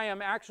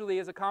Yerushalayim actually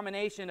is a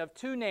combination of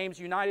two names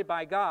united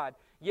by God.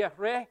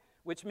 Yehreh,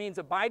 which means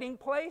abiding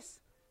place,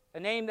 a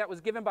name that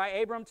was given by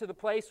Abram to the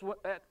place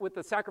with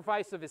the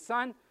sacrifice of his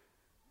son.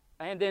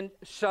 And then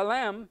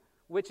Shalem,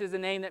 which is a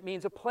name that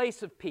means a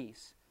place of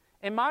peace.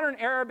 In modern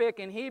Arabic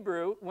and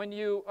Hebrew, when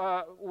you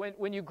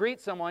greet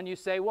someone, you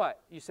say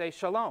what? You say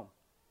shalom.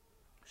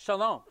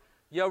 Shalom.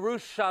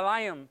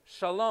 Yerushalayim.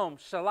 Shalom.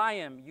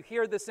 Shalayim. You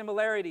hear the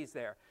similarities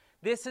there.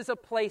 This is a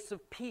place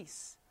of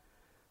peace.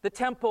 The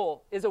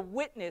temple is a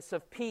witness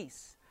of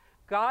peace.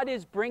 God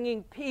is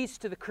bringing peace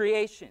to the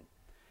creation.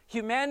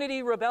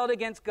 Humanity rebelled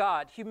against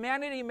God.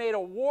 Humanity made a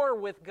war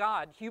with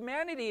God.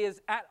 Humanity is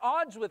at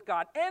odds with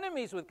God,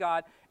 enemies with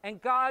God,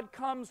 and God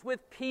comes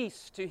with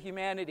peace to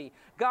humanity.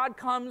 God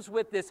comes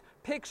with this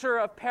picture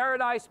of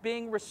paradise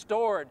being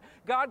restored.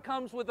 God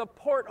comes with a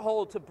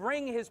porthole to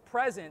bring his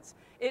presence.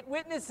 It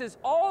witnesses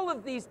all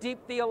of these deep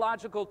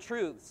theological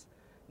truths.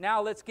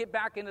 Now let's get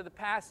back into the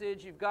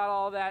passage. You've got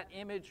all that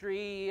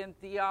imagery and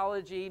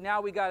theology.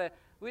 Now you got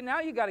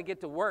to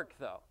get to work,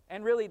 though.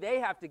 And really, they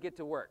have to get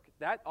to work.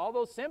 All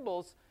those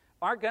symbols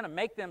aren't going to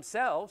make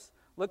themselves.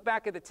 Look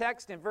back at the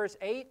text in verse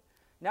 8.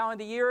 Now in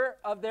the year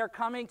of their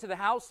coming to the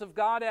house of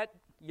God at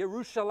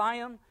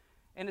Jerusalem,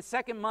 in the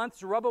 2nd month,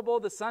 Zerubbabel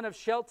the son of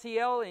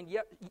Shealtiel and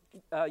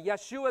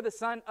Yeshua the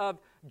son of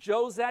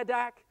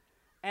Jozadak,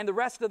 and the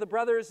rest of the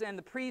brothers and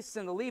the priests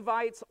and the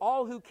Levites,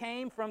 all who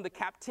came from the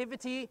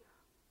captivity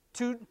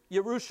to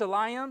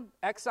Jerusalem,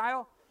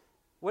 exile.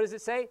 What does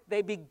it say?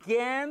 They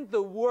began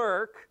the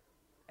work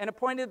and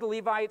appointed the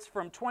Levites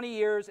from 20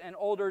 years and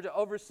older to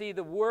oversee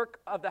the work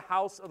of the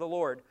house of the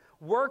Lord.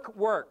 Work,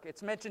 work.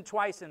 It's mentioned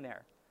twice in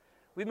there.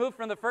 We move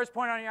from the first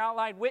point on your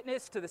outline,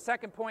 witness, to the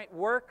second point,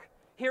 work.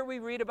 Here we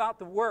read about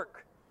the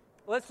work.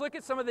 Let's look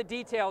at some of the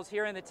details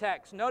here in the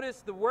text.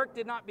 Notice the work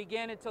did not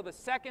begin until the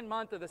 2nd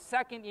month of the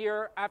 2nd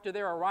year after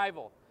their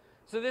arrival.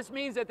 So this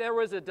means that there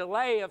was a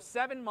delay of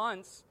 7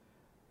 months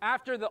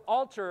after the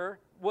altar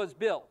was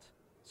built.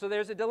 So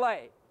there's a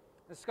delay.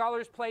 The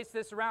scholars place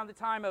this around the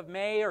time of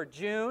May or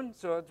June,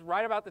 so it's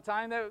right about the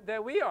time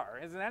that we are.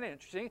 Isn't that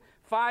interesting?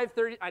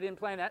 530, I didn't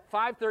plan that,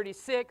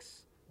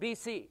 536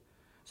 BC.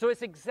 So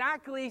it's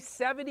exactly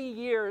 70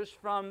 years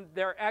from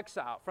their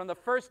exile, from the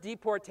first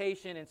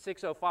deportation in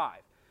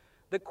 605.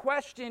 The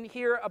question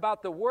here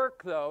about the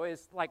work, though,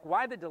 is like,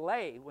 why the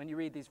delay when you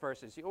read these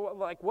verses?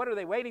 Like, what are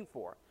they waiting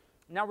for?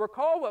 Now,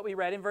 recall what we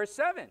read in verse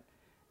 7.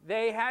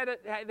 They had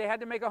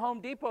to make a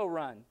Home Depot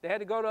run. They had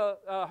to go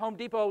to Home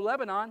Depot,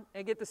 Lebanon,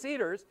 and get the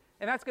cedars,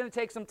 and that's going to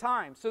take some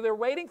time. So they're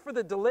waiting for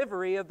the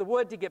delivery of the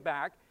wood to get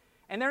back,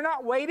 and they're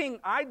not waiting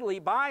idly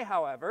by,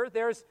 however.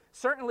 There's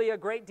certainly a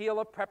great deal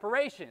of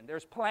preparation.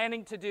 There's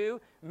planning to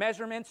do,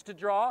 measurements to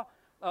draw.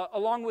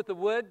 Along with the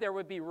wood, there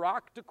would be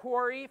rock to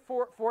quarry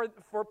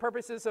for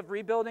purposes of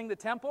rebuilding the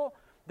temple.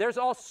 There's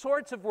all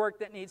sorts of work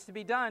that needs to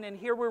be done, and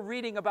here we're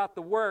reading about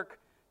the work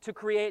to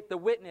create the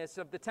witness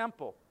of the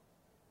temple.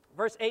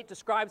 Verse 8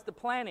 describes the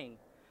planning.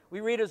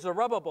 We read of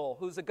Zerubbabel,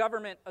 who's a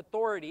government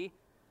authority.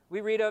 We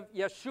read of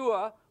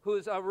Yeshua,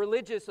 who's a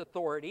religious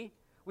authority.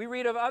 We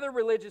read of other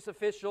religious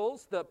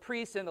officials, the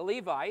priests and the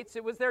Levites.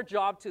 It was their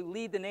job to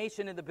lead the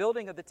nation in the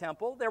building of the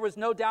temple. There was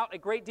no doubt a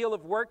great deal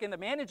of work in the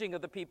managing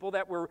of the people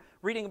that we're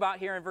reading about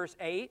here in verse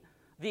 8.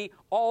 The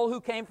all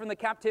who came from the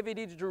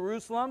captivity to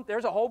Jerusalem.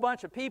 There's a whole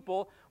bunch of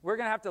people. We're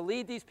going to have to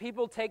lead these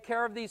people, take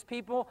care of these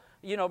people,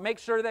 make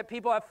sure that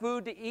people have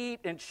food to eat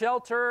and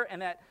shelter,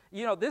 and that,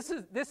 this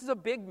is a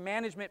big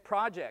management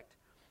project.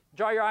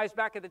 Draw your eyes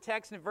back at the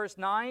text in verse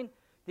 9.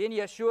 Then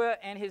Yeshua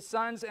and his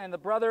sons and the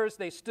brothers,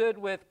 they stood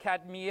with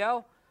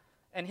Kadmiel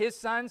and his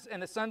sons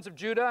and the sons of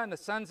Judah and the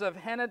sons of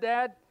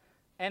Henadad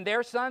and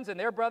their sons and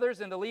their brothers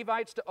and the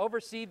Levites to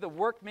oversee the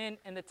workmen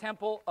in the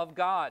temple of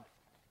God.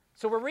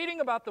 So we're reading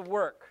about the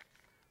work.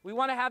 We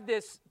want to have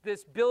this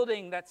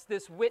building that's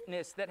this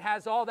witness that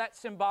has all that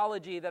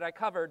symbology that I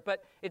covered,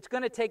 but it's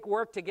going to take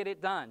work to get it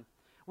done.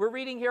 We're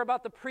reading here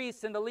about the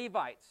priests and the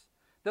Levites.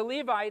 The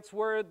Levites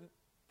were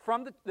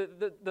from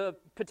the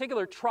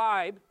particular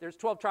tribe. There's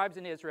 12 tribes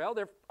in Israel.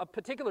 They're a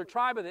particular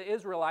tribe of the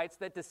Israelites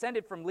that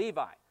descended from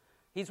Levi.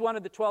 He's one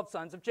of the 12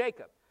 sons of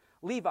Jacob.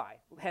 Levi,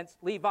 hence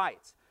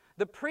Levites.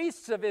 The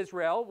priests of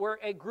Israel were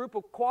a group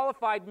of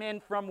qualified men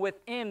from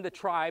within the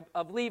tribe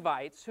of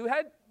Levites who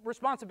had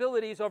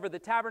responsibilities over the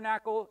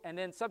tabernacle and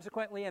then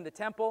subsequently in the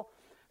temple.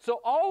 So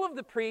all of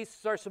the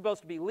priests are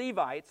supposed to be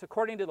Levites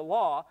according to the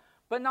law,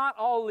 but not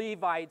all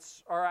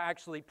Levites are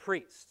actually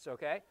priests,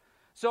 okay?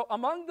 So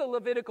among the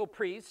Levitical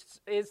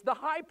priests is the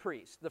high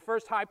priest. The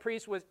first high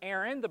priest was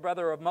Aaron, the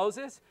brother of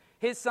Moses.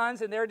 His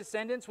sons and their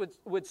descendants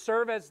would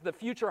serve as the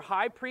future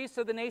high priests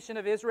of the nation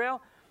of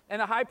Israel. And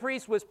the high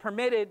priest was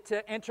permitted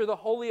to enter the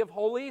Holy of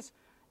Holies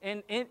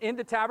in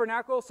the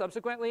tabernacle,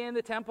 subsequently in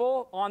the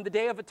temple, on the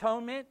Day of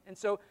Atonement. And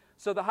so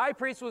the high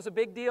priest was a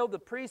big deal. The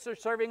priests are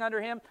serving under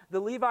him,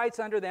 the Levites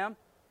under them.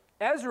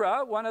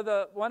 Ezra, one of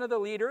the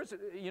leaders,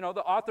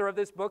 the author of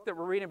this book that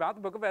we're reading about,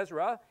 the book of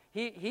Ezra,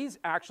 he's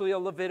actually a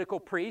Levitical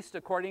priest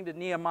according to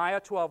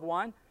Nehemiah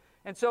 12:1.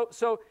 And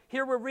so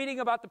here we're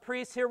reading about the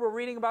priests, here we're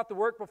reading about the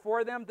work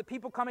before them. The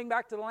people coming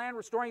back to the land,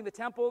 restoring the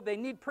temple, they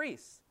need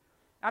priests.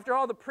 After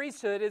all, the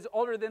priesthood is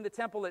older than the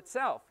temple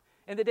itself.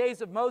 In the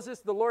days of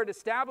Moses, the Lord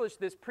established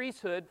this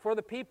priesthood for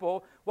the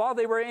people while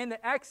they were in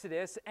the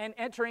Exodus and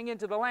entering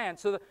into the land.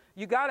 So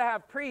you got to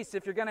have priests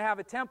if you're going to have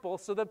a temple.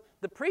 So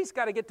the priests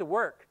got to get to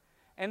work.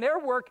 And their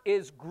work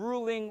is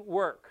grueling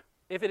work,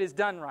 if it is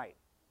done right.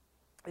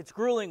 It's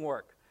grueling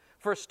work.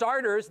 For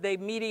starters, they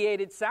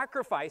mediated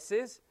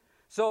sacrifices.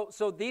 So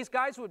these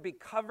guys would be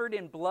covered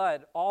in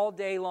blood all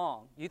day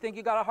long. You think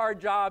you got a hard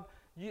job,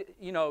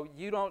 you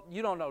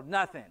don't know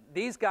nothing.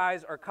 These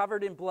guys are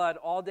covered in blood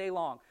all day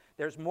long.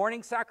 There's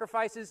morning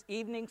sacrifices,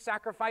 evening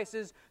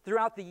sacrifices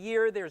throughout the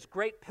year. There's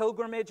great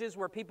pilgrimages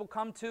where people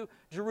come to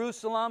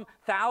Jerusalem.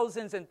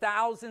 Thousands and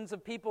thousands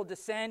of people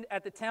descend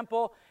at the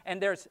temple,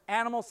 and there's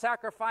animal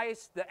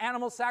sacrifice. The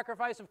animal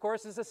sacrifice, of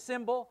course, is a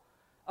symbol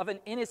of an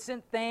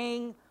innocent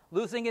thing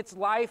losing its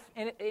life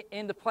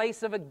in the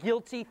place of a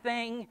guilty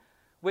thing,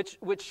 which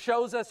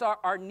shows us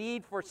our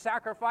need for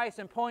sacrifice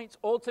and points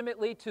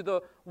ultimately to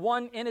the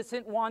one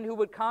innocent one who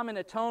would come and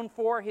atone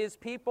for his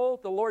people,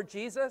 the Lord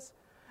Jesus.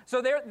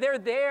 So they're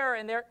there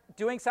and they're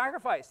doing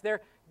sacrifice.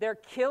 They're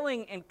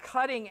killing and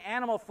cutting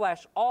animal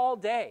flesh all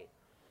day.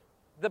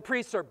 The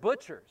priests are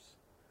butchers.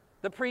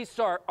 The priests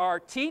are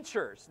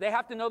teachers. They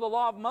have to know the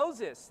law of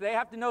Moses. They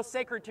have to know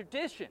sacred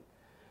tradition.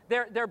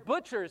 They're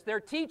butchers. They're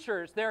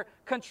teachers. They're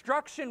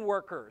construction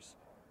workers.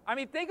 I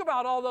mean, think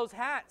about all those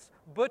hats: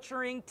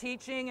 butchering,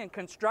 teaching, and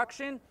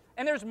construction.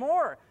 And there's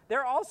more. They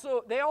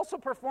also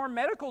perform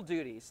medical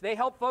duties. They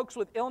help folks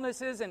with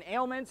illnesses and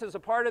ailments as a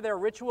part of their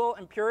ritual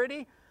and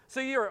purity. So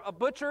you're a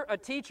butcher, a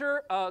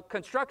teacher, a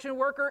construction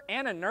worker,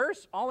 and a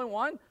nurse all in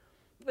one.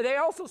 They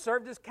also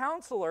served as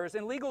counselors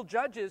and legal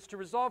judges to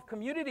resolve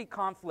community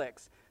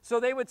conflicts. So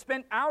they would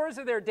spend hours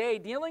of their day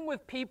dealing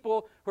with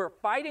people who are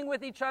fighting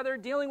with each other,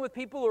 dealing with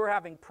people who are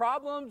having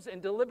problems,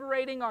 and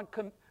deliberating on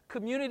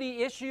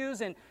community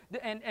issues, and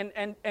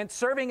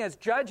serving as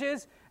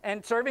judges,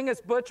 and serving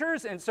as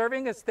butchers, and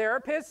serving as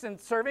therapists, and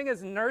serving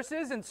as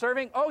nurses, and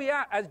serving,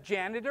 as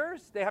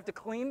janitors. They have to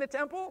clean the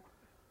temple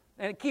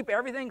and keep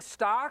everything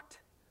stocked.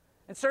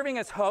 And serving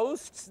as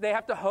hosts. They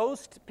have to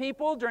host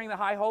people during the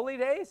high holy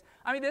days.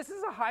 I mean, this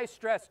is a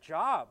high-stress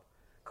job.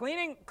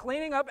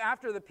 Cleaning up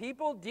after the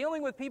people,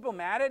 dealing with people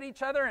mad at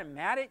each other and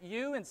mad at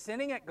you and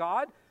sinning at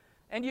God.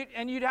 And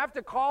you'd have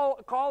to call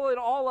it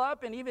all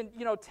up and even,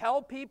 tell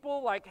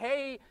people like,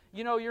 hey,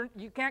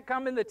 you can't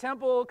come in the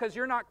temple because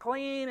you're not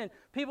clean, and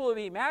people will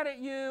be mad at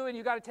you, and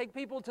you got to take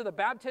people to the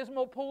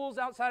baptismal pools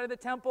outside of the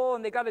temple,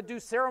 and they got to do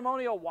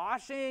ceremonial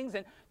washings,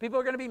 and people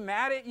are going to be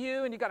mad at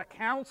you, and you got to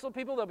counsel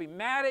people, they'll be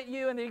mad at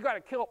you, and then you got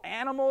to kill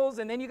animals,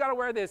 and then you got to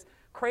wear this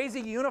crazy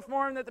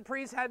uniform that the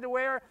priests had to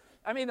wear.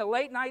 I mean, the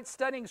late night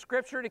studying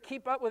scripture to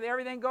keep up with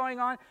everything going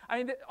on.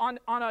 I mean, on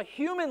a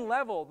human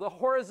level, the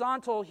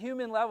horizontal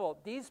human level,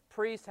 these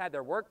priests had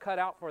their work cut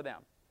out for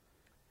them.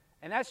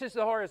 And that's just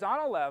the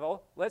horizontal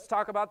level. Let's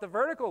talk about the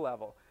vertical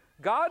level.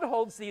 God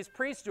holds these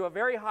priests to a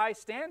very high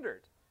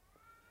standard.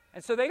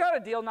 And so they got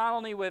to deal not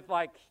only with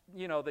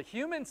the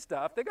human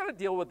stuff, they got to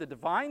deal with the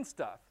divine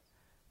stuff.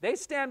 They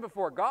stand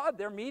before God.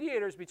 They're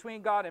mediators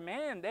between God and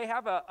man. They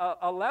have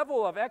a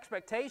level of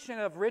expectation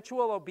of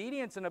ritual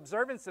obedience and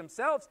observance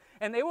themselves,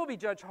 and they will be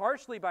judged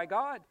harshly by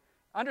God,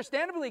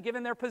 understandably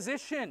given their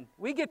position.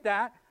 We get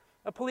that.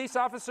 A police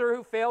officer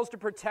who fails to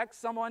protect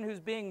someone who's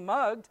being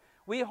mugged,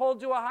 we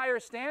hold to a higher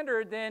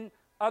standard than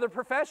other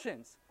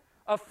professions.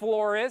 A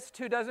florist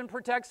who doesn't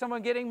protect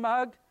someone getting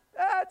mugged,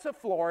 that's a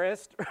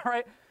florist,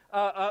 right?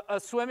 A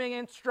swimming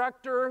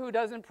instructor who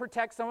doesn't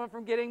protect someone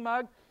from getting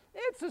mugged,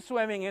 it's a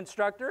swimming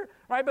instructor,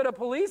 right? But a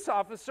police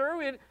officer,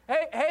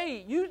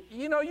 hey,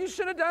 you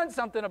should have done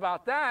something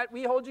about that.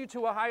 We hold you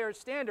to a higher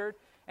standard.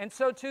 And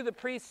so too the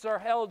priests are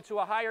held to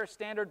a higher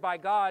standard by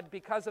God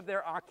because of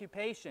their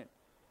occupation.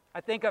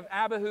 I think of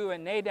Abihu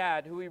and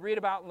Nadab, who we read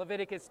about in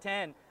Leviticus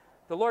 10.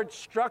 The Lord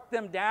struck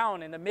them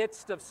down in the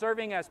midst of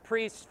serving as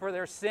priests for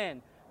their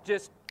sin.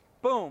 Just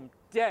boom,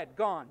 dead,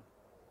 gone.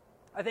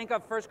 I think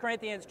of 1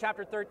 Corinthians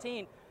chapter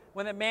 13,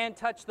 when the man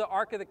touched the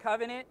Ark of the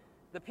Covenant,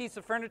 the piece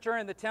of furniture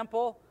in the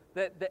temple,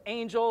 the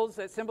angels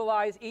that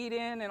symbolize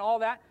Eden and all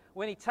that.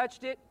 When he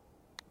touched it,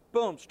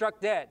 boom, struck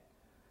dead.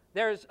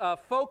 There's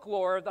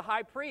folklore of the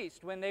high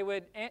priest when they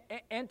would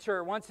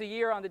enter once a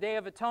year on the Day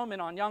of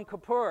Atonement on Yom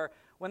Kippur.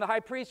 When the high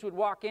priest would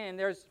walk in,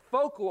 there's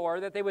folklore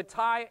that they would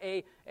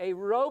tie a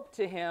rope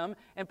to him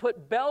and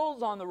put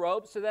bells on the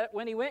rope so that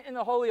when he went in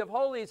the Holy of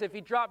Holies, if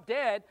he dropped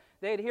dead,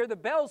 they'd hear the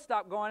bells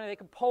stop going and they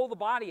could pull the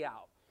body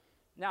out.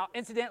 Now,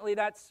 incidentally,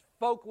 that's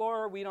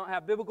folklore. We don't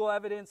have biblical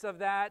evidence of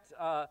that,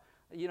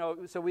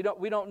 so we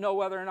don't know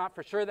whether or not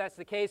for sure that's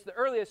the case. The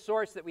earliest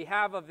source that we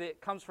have of it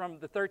comes from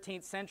the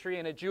 13th century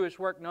in a Jewish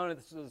work known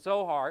as the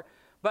Zohar.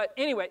 But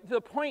anyway, the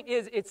point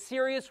is it's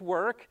serious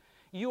work.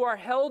 You are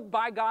held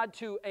by God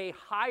to a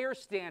higher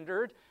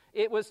standard.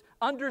 It was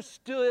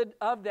understood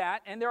of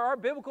that, and there are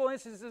biblical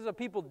instances of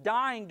people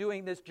dying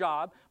doing this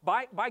job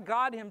by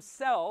God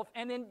himself,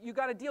 and then you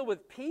got to deal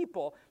with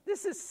people.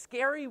 This is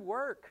scary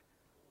work.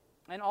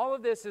 And all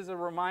of this is a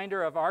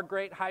reminder of our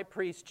great high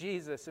priest,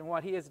 Jesus, and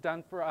what he has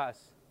done for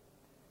us.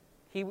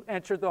 He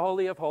entered the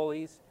Holy of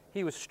Holies.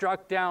 He was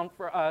struck down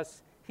for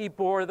us. He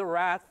bore the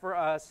wrath for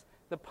us.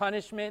 The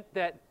punishment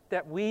that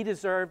we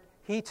deserved,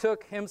 he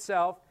took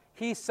himself.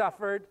 He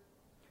suffered.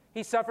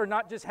 He suffered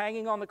not just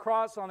hanging on the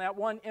cross on that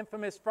one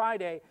infamous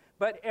Friday,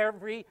 but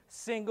every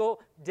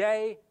single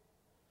day.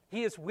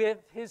 He is with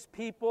his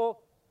people.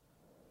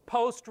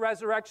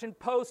 Post-resurrection,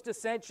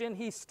 post-ascension,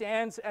 he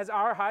stands as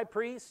our high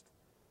priest.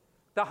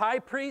 The high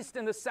priest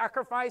and the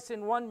sacrifice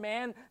in one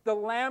man, the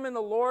Lamb and the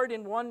Lord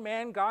in one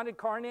man, God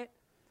incarnate.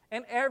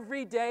 And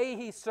every day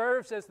he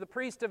serves as the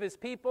priest of his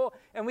people,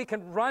 and we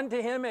can run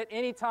to him at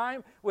any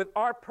time with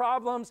our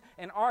problems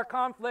and our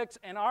conflicts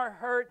and our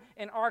hurt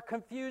and our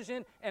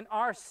confusion and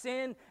our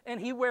sin. And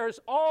he wears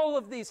all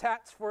of these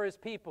hats for his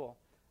people,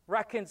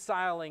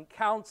 reconciling,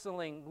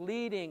 counseling,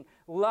 leading,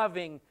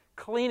 loving,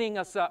 cleaning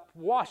us up,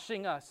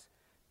 washing us,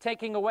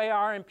 taking away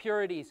our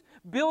impurities,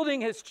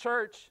 building his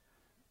church,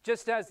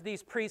 just as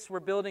these priests were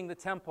building the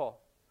temple.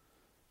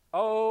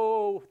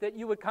 Oh, that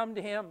you would come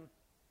to him.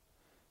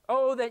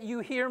 Oh, that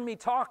you hear me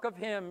talk of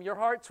him. Your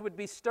hearts would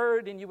be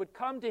stirred and you would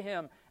come to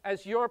him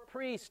as your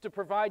priest to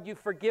provide you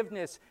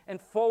forgiveness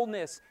and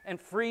fullness and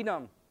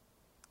freedom.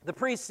 The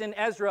priests in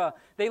Ezra,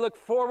 they look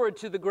forward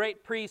to the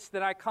great priest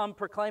that I come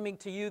proclaiming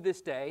to you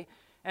this day.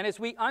 And as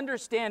we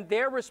understand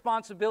their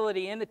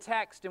responsibility in the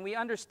text and we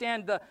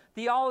understand the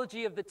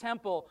theology of the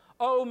temple,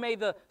 oh, may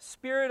the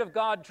Spirit of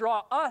God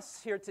draw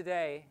us here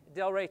today,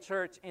 Delray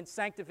Church, in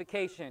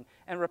sanctification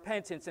and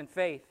repentance and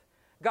faith.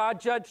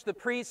 God judged the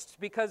priests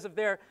because of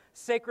their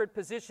sacred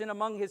position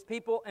among his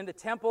people in the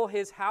temple,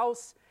 his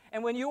house.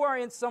 And when you are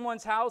in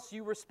someone's house,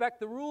 you respect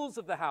the rules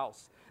of the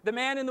house. The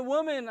man and the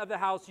woman of the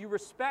house you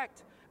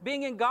respect.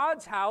 Being in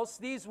God's house,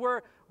 these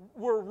were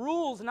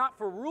rules not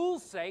for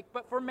rules' sake,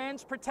 but for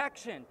man's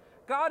protection.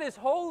 God is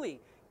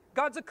holy.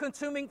 God's a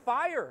consuming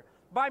fire.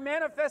 By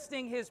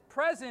manifesting his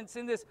presence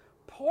in this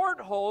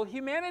porthole,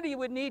 humanity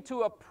would need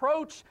to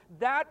approach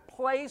that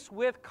place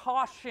with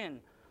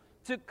caution,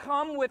 to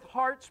come with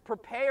hearts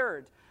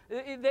prepared.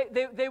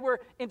 They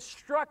were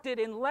instructed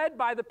and led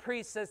by the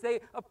priests as they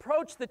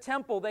approached the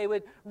temple. They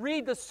would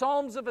read the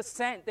Psalms of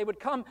Ascent. They would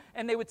come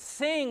and they would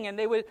sing and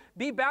they would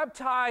be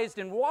baptized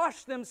and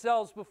wash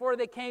themselves before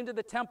they came to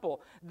the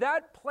temple.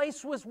 That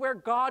place was where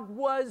God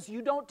was.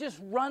 You don't just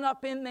run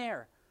up in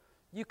there.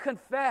 You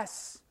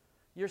confess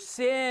your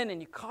sin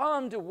and you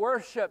come to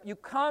worship. You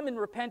come in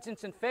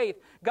repentance and faith.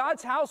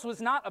 God's house was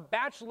not a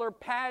bachelor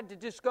pad to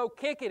just go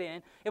kick it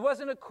in. It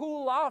wasn't a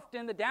cool loft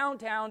in the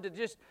downtown to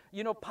just,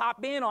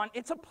 pop in on.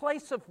 It's a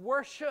place of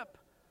worship.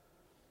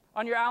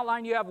 On your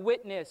outline, you have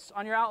witness.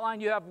 On your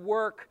outline, you have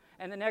work.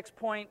 And the next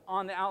point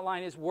on the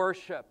outline is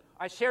worship.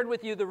 I shared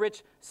with you the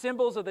rich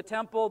symbols of the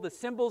temple, the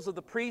symbols of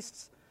the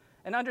priests,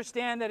 and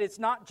understand that it's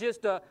not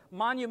just a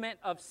monument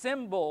of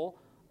symbol.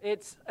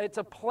 It's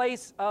a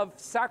place of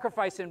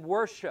sacrifice and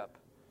worship.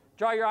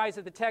 Draw your eyes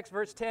at the text,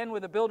 verse 10.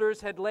 When the builders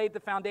had laid the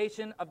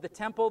foundation of the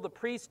temple, the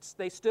priests,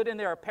 they stood in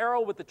their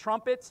apparel with the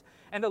trumpets,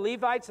 and the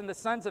Levites and the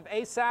sons of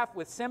Asaph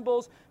with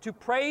cymbals to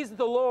praise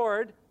the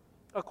Lord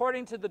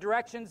according to the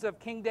directions of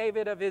King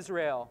David of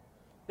Israel.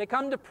 They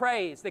come to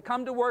praise. They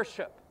come to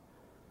worship.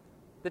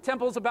 The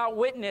temple's about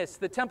witness.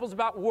 The temple's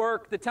about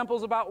work. The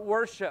temple's about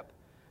worship.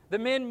 The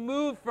men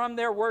move from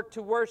their work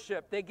to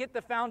worship. They get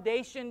the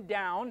foundation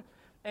down,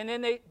 and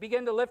then they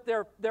begin to lift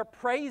their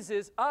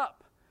praises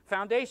up.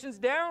 Foundations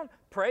down,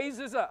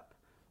 praises up.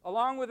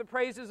 Along with the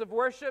praises of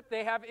worship,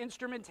 they have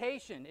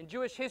instrumentation. In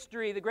Jewish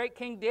history, the great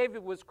King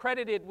David was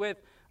credited with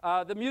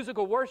the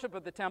musical worship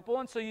of the temple,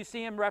 and so you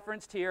see him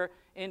referenced here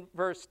in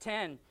verse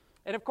 10.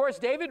 And of course,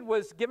 David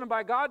was given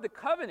by God the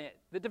covenant,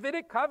 the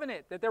Davidic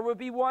covenant, that there would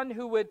be one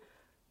who would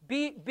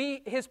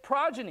be his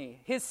progeny,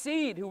 his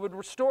seed, who would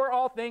restore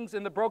all things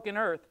in the broken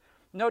earth.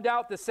 No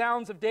doubt the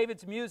sounds of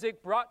David's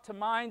music brought to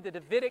mind the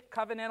Davidic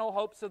covenantal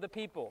hopes of the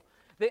people.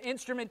 The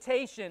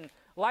instrumentation,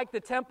 like the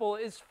temple,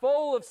 is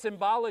full of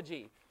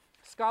symbology.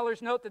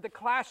 Scholars note that the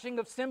clashing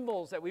of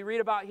cymbals that we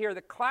read about here,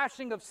 the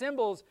clashing of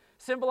cymbals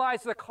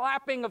symbolize the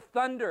clapping of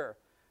thunder.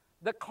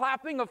 The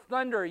clapping of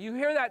thunder. You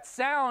hear that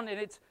sound, and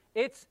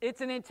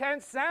it's an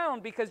intense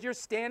sound because you're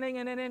standing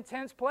in an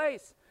intense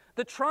place.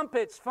 The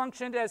trumpets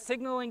functioned as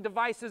signaling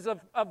devices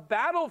of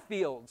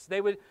battlefields.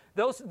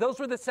 Those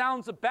were the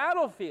sounds of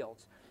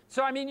battlefields.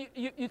 So,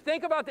 you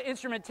think about the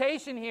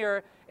instrumentation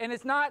here, and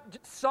it's not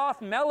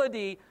soft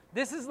melody.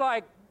 This is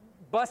like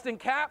busting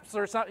caps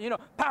or something,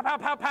 pow, pow,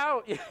 pow,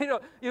 pow.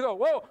 You go,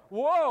 whoa,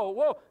 whoa,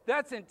 whoa,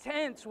 that's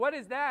intense. What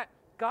is that?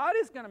 God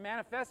is going to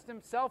manifest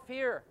himself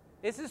here.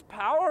 This is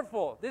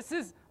powerful. This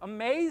is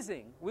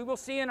amazing. We will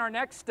see in our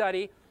next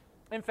study,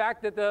 in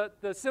fact, that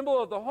the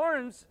symbol of the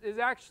horns is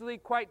actually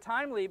quite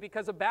timely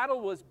because a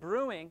battle was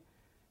brewing,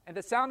 and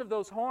the sound of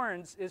those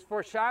horns is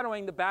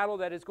foreshadowing the battle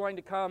that is going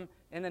to come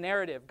in the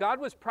narrative. God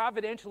was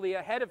providentially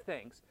ahead of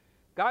things.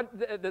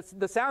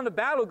 The sound of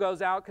battle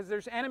goes out because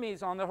there's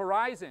enemies on the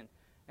horizon,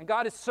 and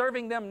God is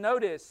serving them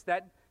notice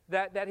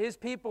that his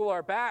people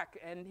are back,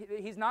 and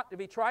he's not to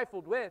be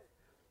trifled with.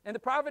 And the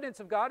providence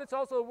of God, it's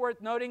also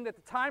worth noting that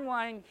the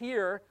timeline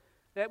here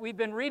that we've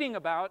been reading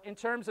about in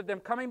terms of them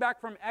coming back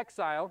from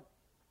exile,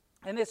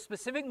 in this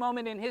specific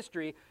moment in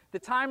history, the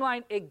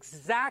timeline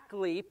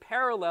exactly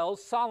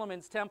parallels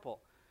Solomon's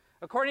temple.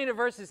 According to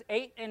verses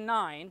 8 and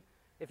 9,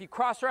 if you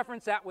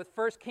cross-reference that with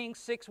 1 Kings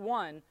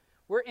 6:1,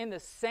 we're in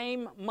the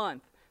same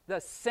month. The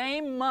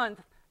same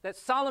month that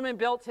Solomon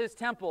built his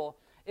temple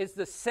is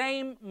the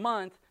same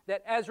month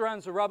that Ezra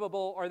and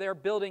Zerubbabel are there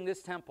building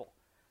this temple.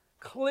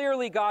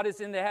 Clearly, God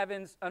is in the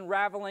heavens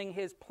unraveling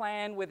his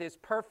plan with his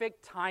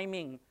perfect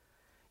timing.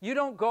 You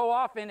don't go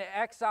off into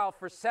exile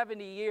for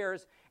 70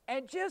 years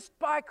and just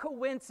by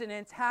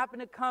coincidence happen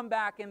to come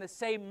back in the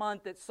same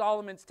month that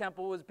Solomon's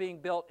temple was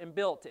being built and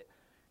built it.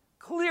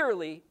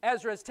 Clearly,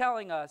 Ezra is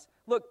telling us,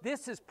 look,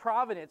 this is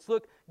providence.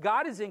 Look,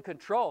 God is in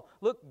control.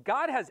 Look,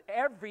 God has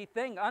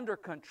everything under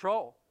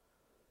control.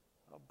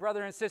 Oh,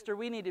 brother and sister,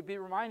 we need to be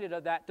reminded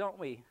of that, don't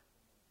we?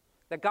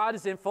 That God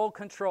is in full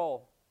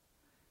control.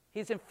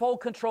 He's in full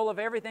control of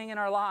everything in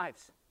our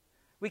lives.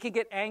 We can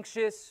get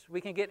anxious.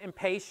 We can get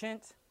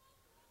impatient.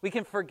 We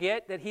can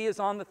forget that he is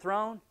on the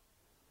throne.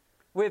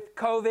 with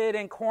COVID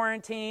and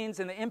quarantines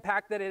and the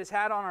impact that it has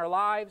had on our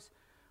lives.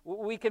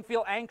 We can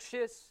feel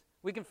anxious.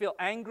 We can feel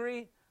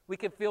angry. We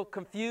can feel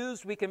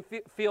confused. We can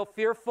feel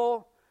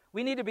fearful.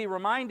 We need to be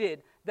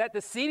reminded that the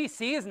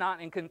CDC is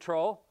not in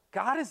control.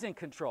 God is in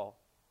control.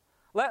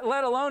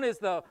 Let alone is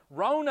the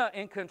Rona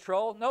in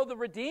control. No, the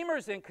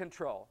Redeemer's in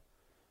control.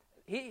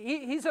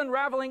 He's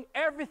unraveling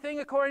everything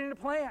according to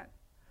plan.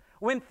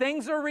 When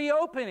things are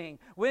reopening,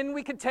 when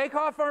we can take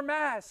off our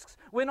masks,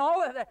 when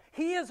all of that,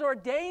 He has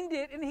ordained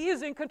it and He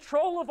is in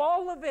control of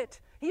all of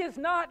it. He is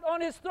not on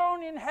His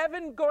throne in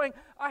heaven going,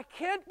 I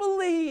can't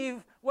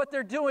believe what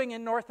they're doing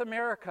in North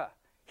America.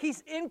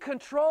 He's in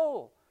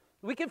control.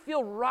 We can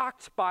feel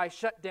rocked by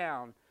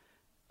shutdown.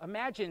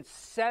 Imagine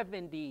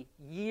 70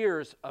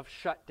 years of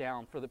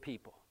shutdown for the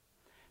people.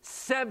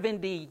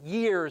 70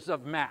 years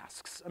of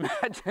masks.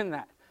 Imagine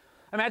that.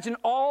 Imagine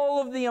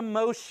all of the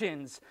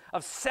emotions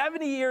of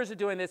 70 years of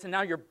doing this, and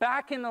now you're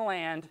back in the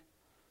land,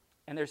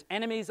 and there's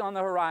enemies on the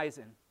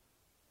horizon.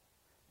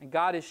 And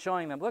God is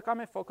showing them, look,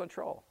 I'm in full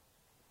control.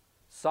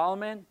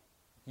 Solomon,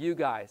 you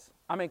guys,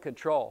 I'm in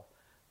control.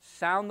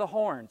 Sound the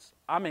horns,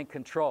 I'm in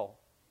control.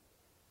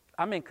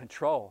 I'm in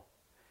control.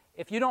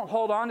 If you don't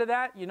hold on to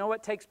that, you know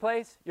what takes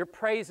place? Your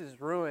praise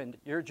is ruined.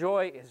 Your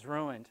joy is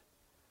ruined.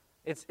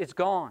 It's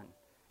gone.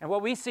 And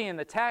what we see in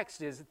the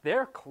text is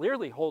they're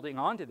clearly holding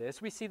on to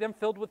this. We see them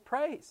filled with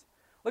praise.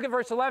 Look at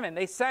verse 11.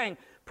 They sang,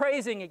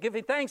 praising and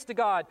giving thanks to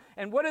God.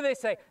 And what do they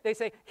say? They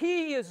say,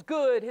 He is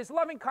good. His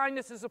loving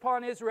kindness is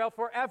upon Israel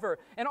forever.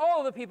 And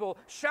all the people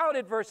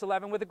shouted, verse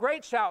 11, with a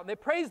great shout. And they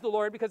praised the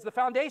Lord because the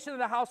foundation of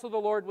the house of the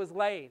Lord was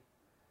laid.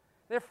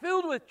 They're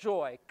filled with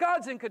joy.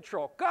 God's in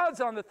control. God's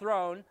on the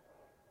throne.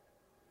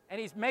 And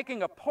He's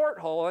making a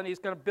porthole, and He's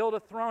going to build a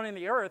throne in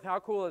the earth.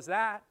 How cool is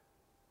that?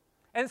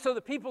 And so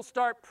the people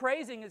start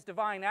praising His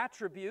divine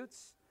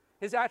attributes,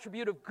 His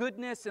attribute of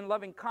goodness and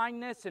loving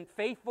kindness and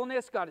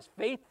faithfulness. God is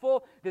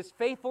faithful. This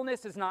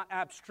faithfulness is not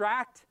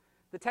abstract.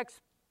 The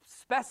text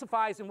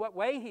specifies in what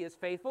way He is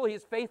faithful. He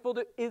is faithful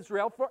to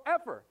Israel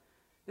forever.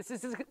 This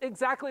is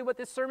exactly what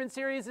this sermon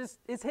series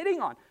is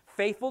hitting on.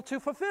 Faithful to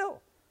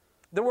fulfill.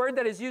 The word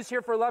that is used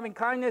here for loving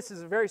kindness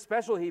is a very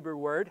special Hebrew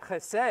word,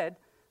 chesed.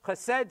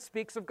 Chesed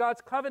speaks of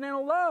God's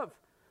covenantal love.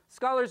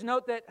 Scholars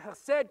note that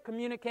chesed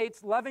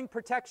communicates loving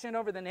protection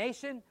over the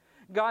nation,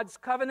 God's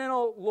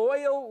covenantal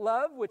loyal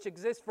love, which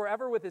exists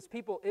forever with His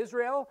people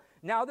Israel.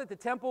 Now that the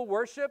temple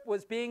worship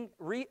was being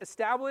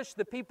reestablished,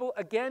 the people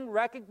again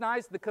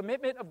recognized the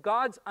commitment of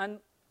God's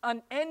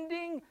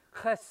unending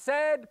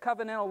chesed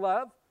covenantal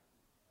love.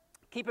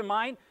 Keep in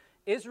mind,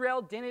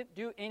 Israel didn't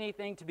do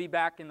anything to be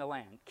back in the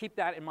land. Keep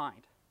that in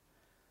mind.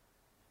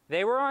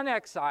 They were on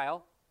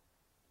exile,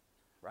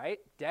 right?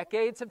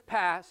 Decades have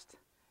passed.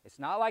 It's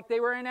not like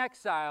they were in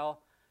exile,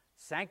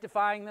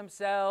 sanctifying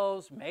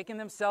themselves, making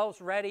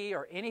themselves ready,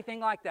 or anything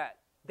like that.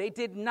 They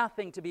did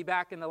nothing to be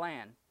back in the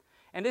land.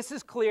 And this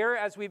is clear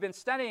as we've been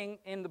studying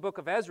in the book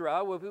of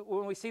Ezra,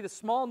 when we see the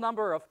small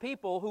number of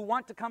people who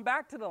want to come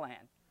back to the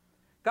land.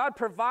 God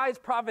provides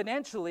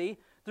providentially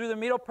through the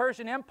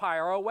Medo-Persian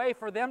Empire a way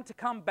for them to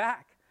come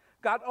back.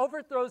 God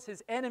overthrows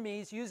His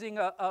enemies using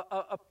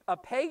a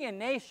pagan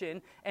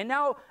nation and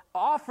now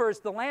offers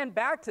the land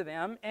back to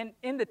them. And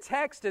in the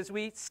text, as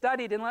we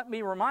studied, and let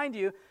me remind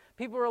you,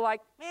 people were like,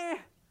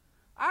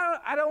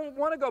 I don't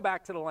want to go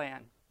back to the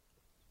land.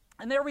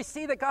 And there we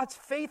see that God's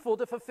faithful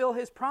to fulfill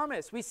His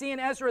promise. We see in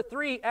Ezra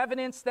 3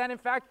 evidence that, in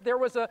fact, there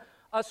was a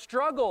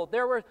struggle.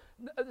 There were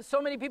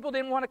so many people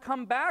didn't want to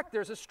come back.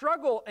 There's a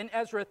struggle in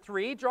Ezra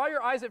 3. Draw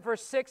your eyes at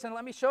verse 6 and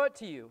let me show it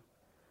to you.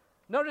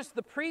 Notice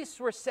the priests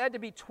were said to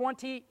be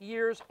 20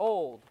 years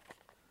old.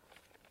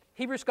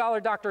 Hebrew scholar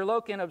Dr.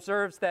 Loken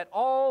observes that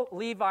all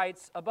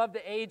Levites above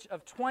the age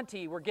of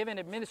 20 were given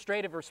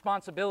administrative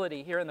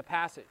responsibility here in the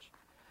passage.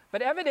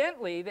 But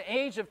evidently, the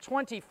age of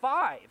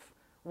 25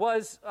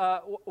 was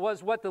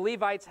what the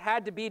Levites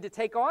had to be to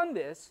take on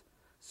this.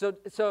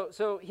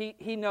 So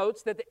he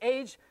notes that the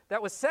age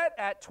that was set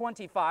at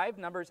 25,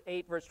 Numbers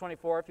 8, verse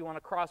 24, if you want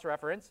to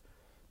cross-reference,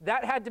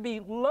 that had to be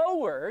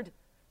lowered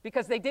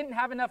because they didn't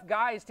have enough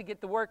guys to get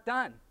the work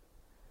done.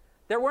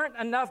 There weren't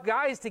enough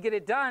guys to get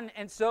it done,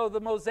 and so the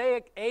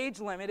Mosaic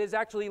age limit is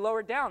actually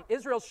lowered down.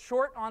 Israel's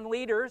short on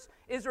leaders.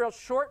 Israel's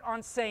short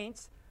on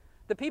saints.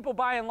 The people,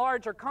 by and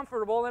large, are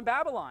comfortable in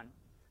Babylon.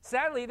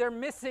 Sadly, they're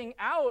missing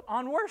out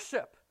on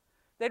worship.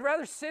 They'd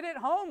rather sit at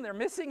home. They're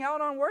missing out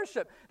on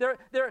worship.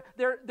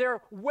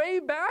 They're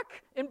way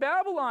back in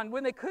Babylon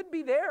when they could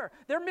be there.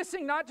 They're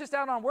missing not just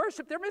out on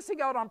worship, they're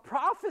missing out on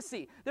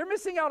prophecy. They're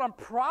missing out on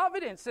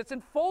providence that's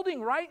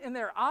unfolding right in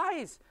their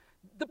eyes.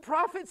 The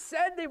prophet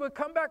said they would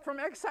come back from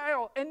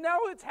exile, and now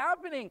it's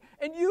happening.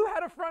 And you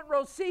had a front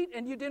row seat,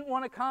 and you didn't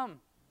want to come.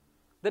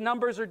 The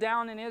numbers are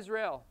down in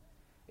Israel.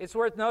 It's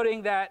worth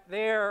noting that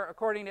there,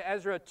 according to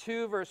Ezra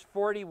 2, verse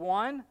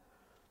 41,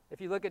 if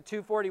you look at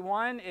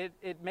 241,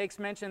 it makes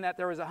mention that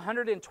there was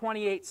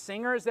 128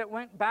 singers that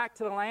went back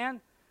to the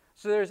land.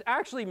 So there's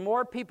actually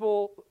more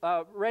people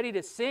ready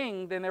to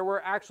sing than there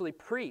were actually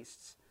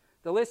priests.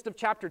 The list of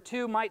chapter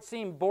 2 might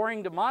seem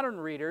boring to modern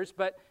readers,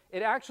 but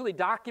it actually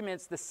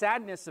documents the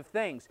sadness of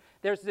things.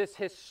 There's this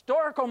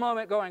historical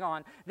moment going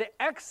on. The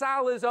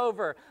exile is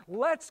over.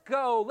 Let's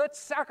go. Let's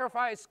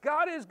sacrifice.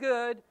 God is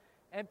good.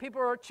 And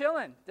people are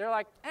chilling. They're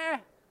like, I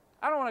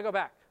don't want to go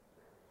back.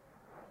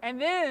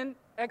 And then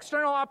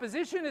external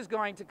opposition is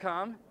going to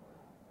come.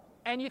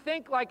 And you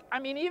think, like, I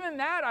mean, even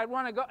that, I'd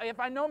want to go. If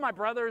I know my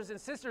brothers and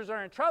sisters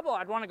are in trouble,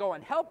 I'd want to go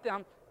and help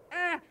them.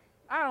 I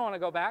don't want to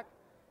go back.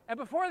 And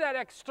before that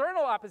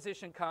external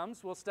opposition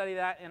comes, we'll study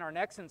that in our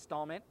next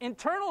installment,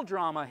 internal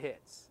drama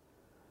hits.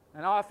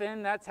 And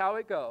often that's how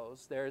it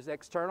goes. There's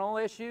external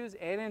issues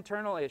and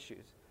internal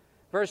issues.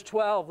 Verse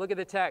 12, look at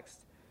the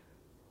text.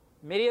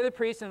 Many of the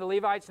priests and the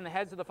Levites and the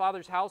heads of the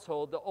father's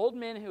household, the old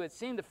men who had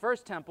seen the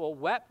first temple,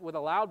 wept with a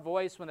loud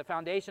voice when the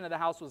foundation of the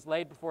house was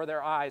laid before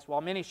their eyes,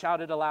 while many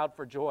shouted aloud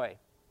for joy.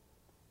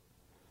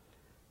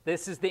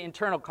 This is the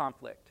internal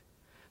conflict.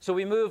 So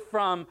we move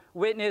from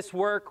witness,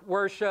 work,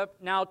 worship,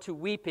 now to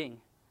weeping.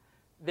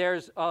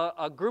 There's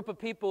a group of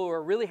people who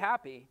are really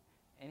happy,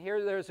 and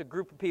here there's a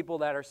group of people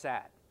that are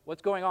sad.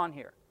 What's going on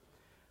here?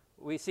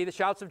 We see the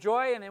shouts of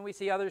joy, and then we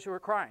see others who are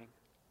crying.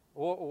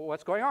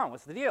 What's going on?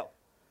 What's the deal?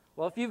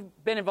 Well, if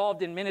you've been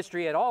involved in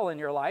ministry at all in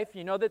your life,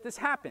 you know that this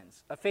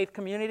happens. A faith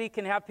community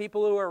can have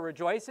people who are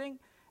rejoicing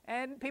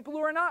and people who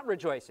are not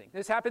rejoicing.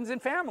 This happens in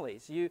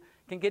families. You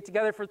can get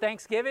together for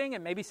Thanksgiving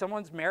and maybe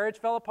someone's marriage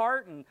fell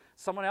apart and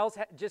someone else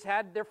just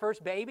had their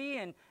first baby,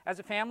 and as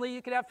a family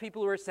you could have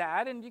people who are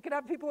sad and you could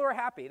have people who are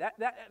happy.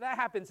 That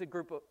happens in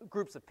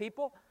groups of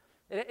people.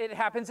 It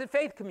happens in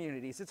faith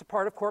communities. It's a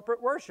part of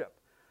corporate worship.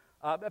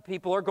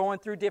 People are going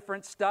through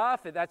different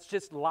stuff, and that's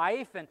just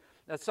life, and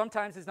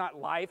sometimes it's not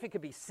life. It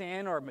could be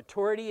sin or a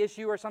maturity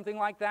issue or something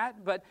like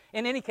that, but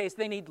in any case,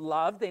 they need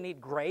love, they need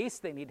grace,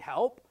 they need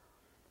help.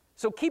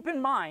 So keep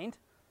in mind,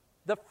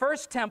 the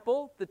first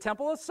temple, the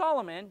Temple of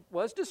Solomon,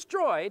 was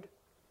destroyed.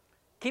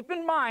 Keep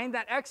in mind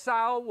that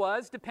exile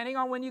was, depending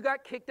on when you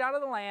got kicked out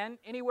of the land,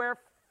 anywhere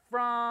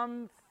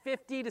from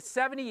 50 to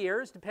 70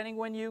 years, depending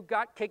when you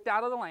got kicked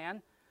out of the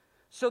land.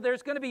 So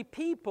there's going to be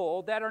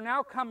people that are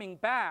now coming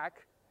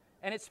back,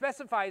 and it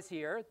specifies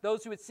here,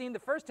 those who had seen the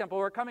first temple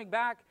are coming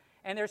back,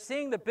 and they're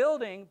seeing the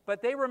building,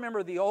 but they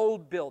remember the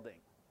old building,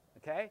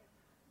 okay?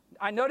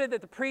 I noted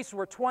that the priests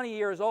were 20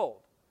 years old.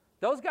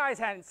 Those guys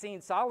hadn't seen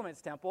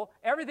Solomon's temple.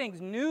 Everything's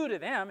new to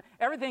them.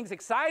 Everything's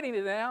exciting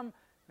to them.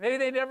 Maybe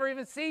they've never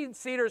even seen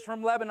cedars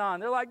from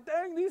Lebanon. They're like,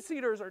 dang, these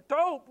cedars are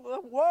dope.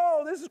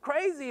 Whoa, this is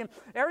crazy. And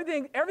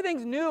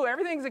everything's new.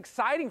 Everything's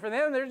exciting for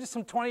them. They're just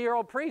some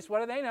 20-year-old priests.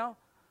 What do they know?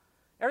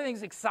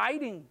 Everything's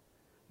exciting.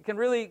 You can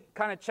really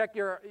kind of check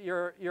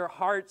your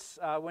hearts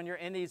when you're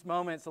in these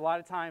moments. A lot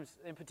of times,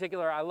 in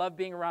particular, I love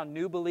being around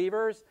new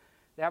believers.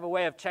 They have a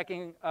way of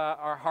checking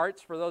our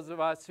hearts for those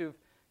of us who've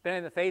been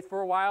in the faith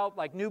for a while.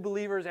 Like new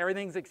believers,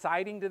 everything's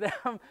exciting to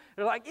them.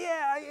 They're like,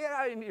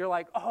 yeah. And you're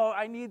like, oh,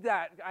 I need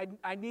that.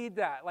 I need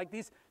that. Like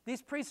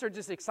these priests are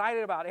just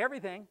excited about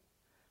everything.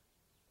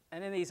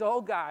 And then these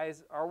old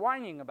guys are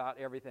whining about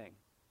everything.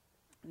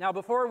 Now,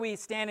 before we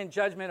stand in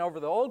judgment over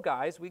the old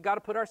guys, we got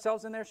to put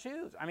ourselves in their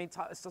shoes. I mean,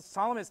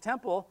 Solomon's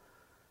temple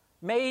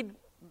made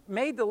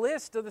the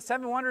list of the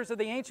 7 wonders of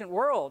the ancient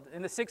world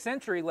in the 6th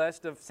century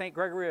list of St.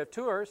 Gregory of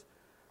Tours.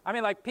 I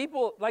mean, like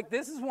people, like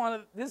this is one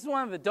of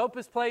the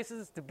dopest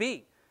places to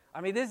be.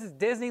 I mean, this is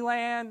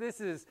Disneyland.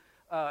 This is,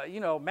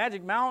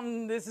 Magic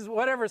Mountain. This is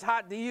whatever's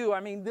hot to you. I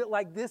mean,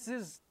 this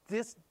is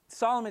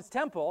Solomon's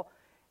temple,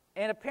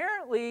 and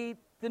apparently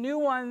the new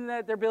one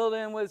that they're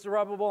building with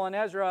Zerubbabel and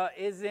Ezra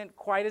isn't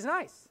quite as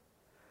nice.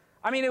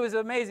 I mean, it was an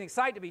amazing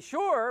sight to be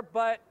sure,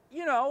 but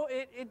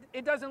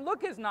it doesn't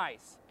look as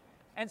nice,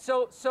 and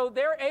so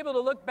they're able to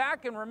look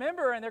back and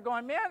remember, and they're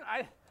going, man,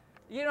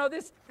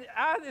 this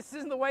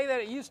isn't the way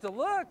that it used to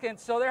look, and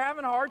so they're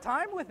having a hard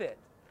time with it.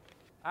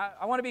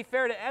 I want to be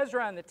fair to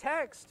Ezra in the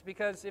text,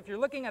 because if you're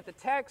looking at the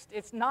text,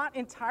 it's not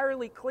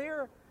entirely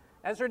clear.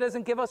 Ezra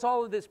doesn't give us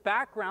all of this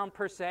background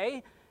per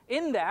se.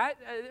 In that,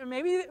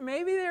 maybe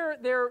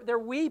their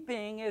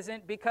weeping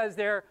isn't because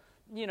they're,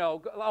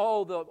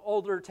 the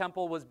older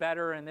temple was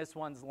better and this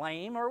one's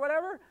lame or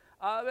whatever.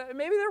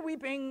 Maybe they're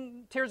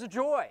weeping tears of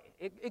joy.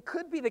 It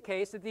could be the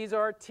case that these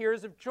are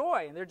tears of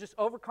joy and they're just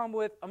overcome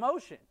with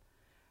emotion.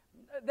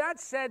 That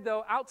said,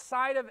 though,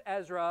 outside of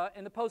Ezra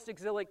in the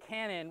post-exilic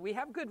canon, we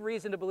have good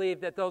reason to believe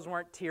that those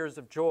weren't tears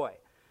of joy.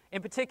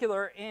 In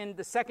particular, in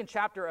the 2nd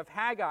chapter of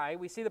Haggai,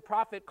 we see the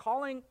prophet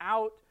calling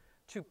out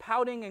to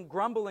pouting and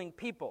grumbling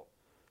people.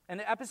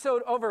 And the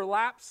episode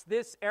overlaps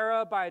this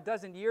era by a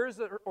dozen years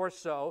or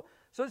so,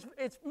 so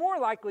it's more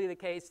likely the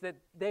case that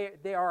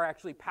they are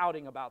actually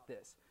pouting about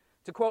this.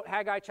 To quote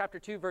Haggai chapter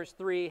 2, verse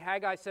 3,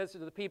 Haggai says to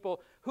the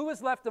people, "Who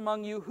is left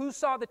among you? Who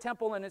saw the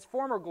temple in its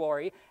former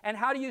glory? And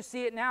how do you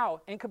see it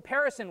now in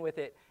comparison with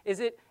it? Is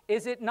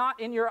it not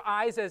in your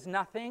eyes as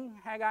nothing?"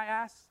 Haggai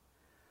asks.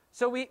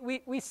 So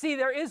we see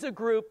there is a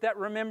group that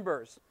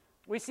remembers.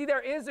 We see there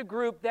is a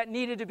group that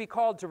needed to be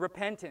called to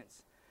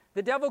repentance.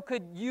 The devil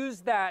could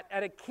use that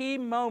at a key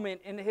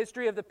moment in the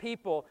history of the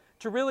people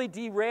to really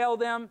derail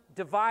them,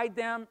 divide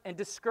them, and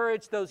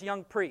discourage those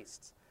young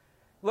priests.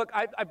 Look,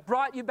 I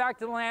brought you back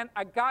to the land.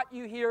 I got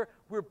you here.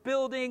 We're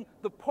building.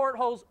 The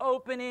porthole's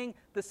opening.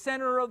 The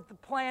center of the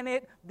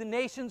planet. The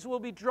nations will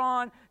be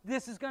drawn.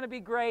 This is going to be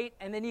great.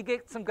 And then you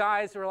get some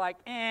guys who are like,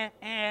 and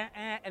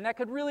that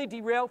could really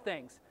derail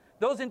things.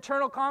 Those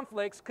internal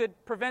conflicts could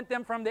prevent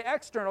them from the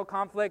external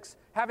conflicts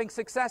having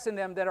success in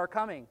them that are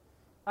coming.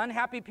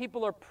 Unhappy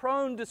people are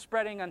prone to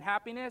spreading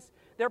unhappiness.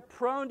 They're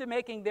prone to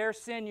making their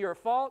sin your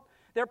fault.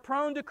 They're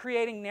prone to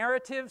creating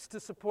narratives to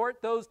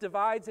support those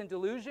divides and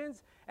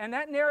delusions. And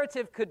that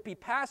narrative could be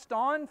passed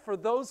on for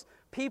those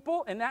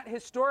people in that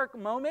historic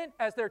moment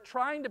as they're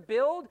trying to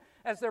build,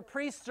 as their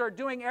priests are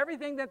doing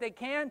everything that they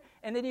can.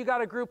 And then you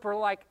got a group who are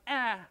like,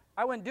 I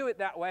wouldn't do it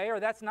that way, or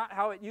that's not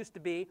how it used to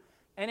be.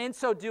 And in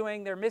so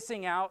doing, they're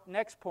missing out,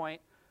 next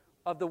point,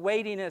 of the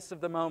weightiness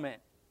of the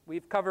moment.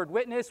 We've covered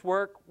witness,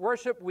 work,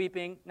 worship,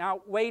 weeping.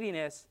 Now,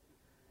 weightiness.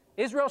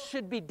 Israel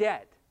should be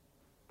dead.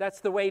 That's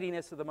the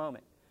weightiness of the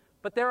moment.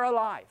 But they're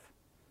alive.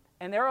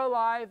 And they're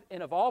alive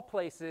in, of all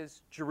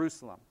places,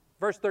 Jerusalem.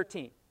 Verse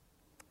 13.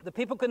 The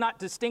people could not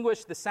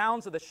distinguish the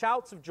sounds of the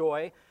shouts of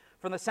joy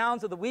from the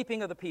sounds of the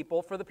weeping of the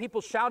people, for the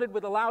people shouted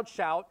with a loud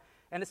shout,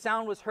 and the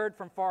sound was heard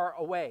from far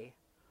away.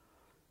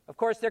 Of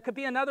course, there could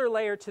be another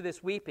layer to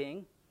this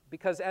weeping,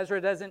 because Ezra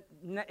doesn't,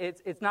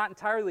 it's not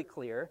entirely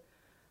clear.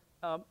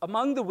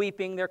 Among the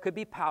weeping, there could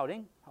be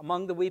pouting.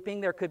 Among the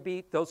weeping,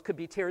 those could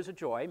be tears of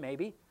joy,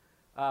 maybe.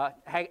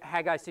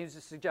 Haggai seems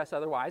to suggest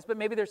otherwise, but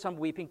maybe there's some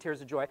weeping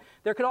tears of joy.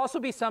 There could also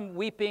be some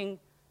weeping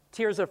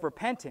tears of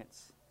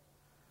repentance.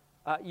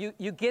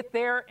 You get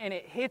there and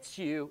it hits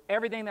you,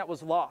 everything that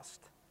was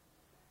lost.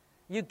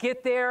 You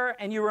get there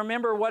and you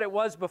remember what it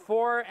was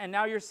before, and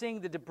now you're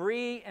seeing the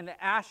debris and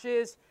the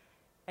ashes,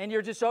 and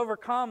you're just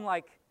overcome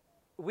like,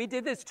 we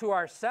did this to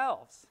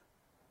ourselves.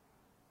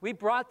 We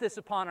brought this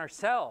upon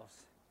ourselves.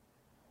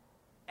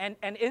 And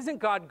isn't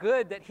God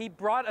good that He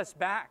brought us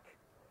back?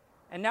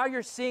 And now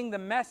you're seeing the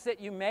mess that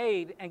you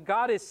made, and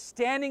God is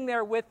standing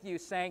there with you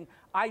saying,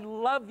 I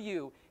love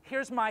you.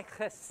 Here's my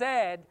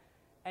chesed.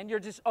 And you're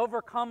just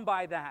overcome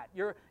by that.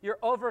 You're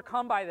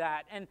overcome by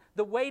that. And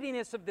the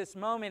weightiness of this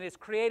moment is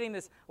creating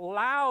this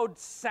loud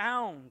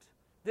sound.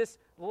 This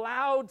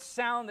loud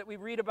sound that we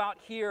read about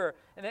here.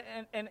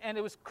 And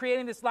it was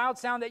creating this loud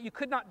sound that you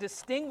could not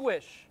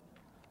distinguish.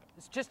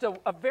 It's just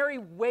a very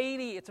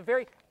weighty, it's a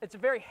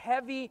very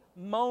heavy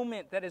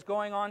moment that is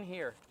going on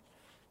here.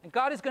 And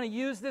God is going to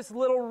use this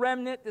little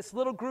remnant, this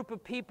little group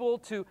of people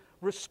to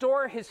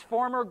restore His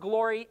former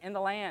glory in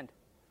the land.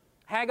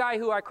 Haggai,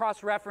 who I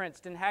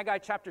cross-referenced in Haggai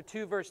chapter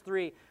 2, verse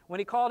 3, when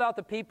he called out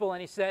the people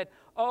and he said,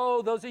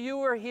 oh, those of you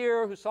who are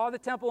here who saw the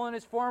temple in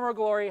its former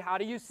glory, how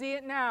do you see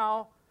it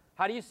now?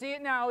 How do you see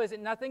it now? Is it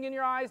nothing in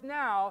your eyes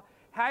now?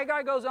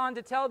 Haggai goes on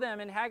to tell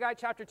them in Haggai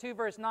chapter 2,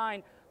 verse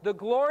 9, the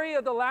glory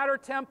of the latter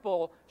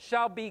temple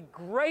shall be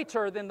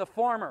greater than the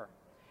former.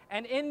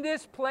 And in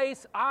this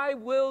place I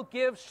will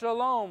give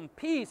shalom,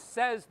 peace,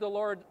 says the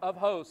Lord of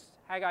hosts.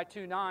 Haggai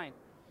 2:9.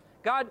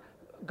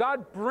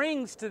 God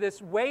brings to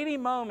this weighty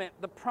moment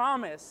the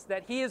promise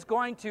that He's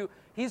going to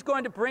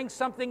bring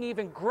something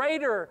even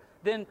greater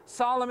than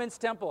Solomon's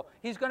temple.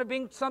 He's going to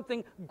bring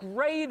something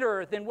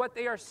greater than what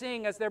they are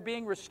seeing as they're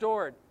being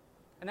restored.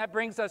 And that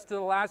brings us to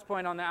the last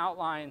point on the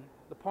outline,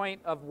 the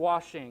point of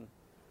washing.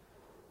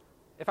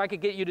 If I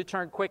could get you to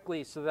turn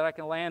quickly so that I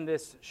can land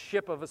this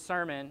ship of a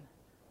sermon.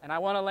 And I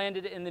want to land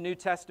it in the New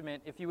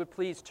Testament. If you would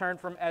please turn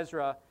from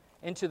Ezra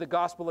into the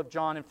Gospel of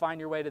John and find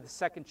your way to the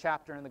second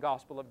chapter in the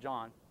Gospel of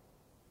John.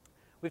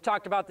 We've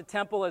talked about the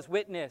temple as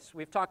witness.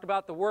 We've talked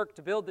about the work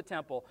to build the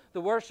temple,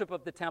 the worship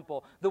of the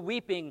temple, the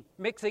weeping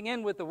mixing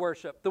in with the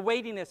worship, the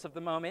weightiness of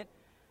the moment.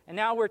 And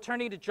now we're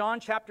turning to John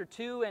chapter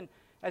 2. And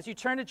as you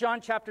turn to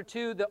John chapter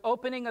 2, the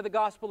opening of the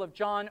Gospel of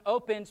John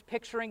opens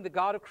picturing the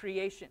God of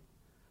creation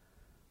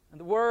and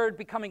the Word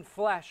becoming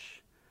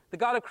flesh. The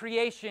God of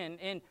creation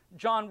in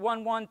John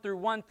 1:1 through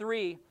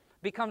 1:3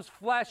 becomes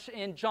flesh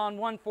in John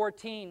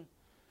 1:14.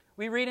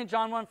 We read in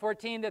John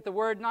 1:14 that the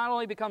Word not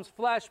only becomes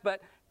flesh,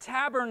 but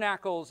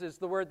tabernacles is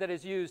the word that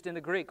is used in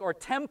the Greek, or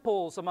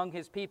temples among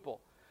His people.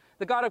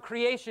 The God of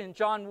creation,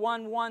 John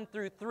 1:1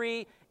 through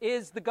 3,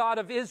 is the God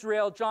of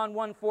Israel, John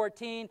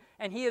 1:14,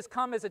 and He has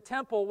come as a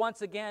temple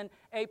once again,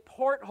 a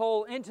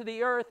porthole into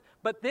the earth,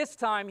 but this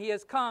time He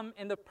has come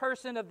in the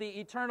person of the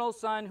eternal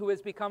Son who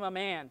has become a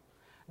man.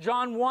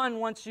 John 1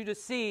 wants you to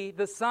see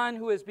the Son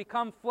who has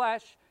become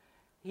flesh.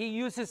 He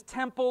uses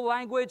temple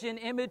language and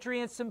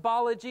imagery and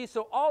symbology.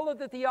 So all of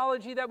the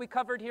theology that we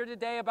covered here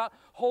today about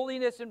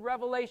holiness and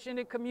revelation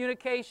and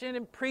communication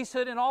and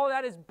priesthood and all of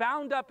that is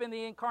bound up in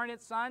the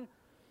incarnate Son.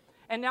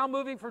 And now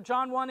moving from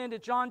John 1 into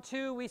John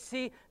 2, we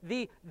see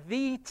the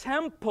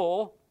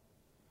temple.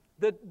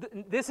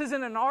 This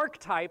isn't an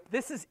archetype.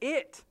 This is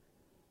it.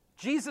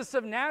 Jesus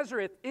of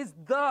Nazareth is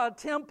the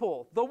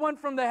temple, the one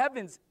from the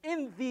heavens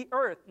in the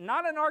earth,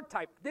 not an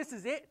archetype. This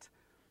is it.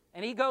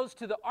 And He goes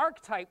to the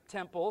archetype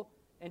temple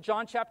in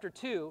John chapter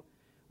 2.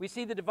 We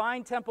see the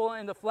divine temple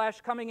in the flesh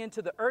coming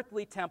into the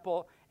earthly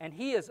temple, and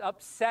he is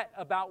upset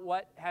about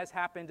what has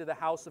happened to the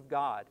house of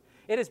God.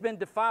 It has been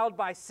defiled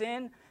by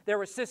sin. There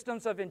were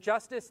systems of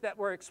injustice that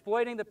were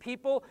exploiting the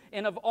people,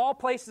 and of all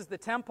places, the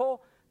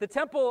temple. The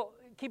temple,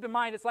 keep in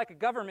mind, it's like a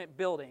government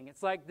building.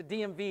 It's like the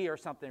DMV or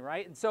something,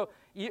 right? And so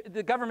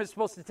the government is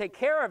supposed to take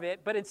care of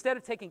it, but instead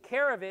of taking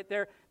care of it,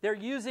 they're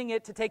using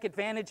it to take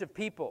advantage of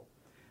people.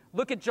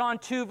 Look at John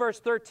 2,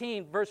 verse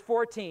 13, verse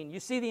 14. You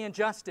see the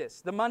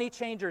injustice, the money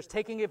changers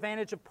taking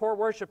advantage of poor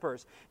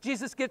worshipers.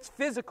 Jesus gets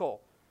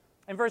physical.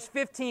 In verse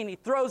 15, he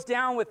throws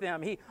down with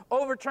them. He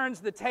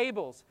overturns the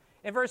tables.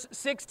 In verse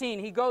 16,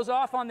 he goes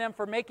off on them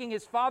for making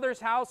his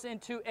Father's house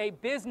into a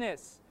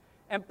business.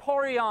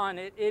 Emporion,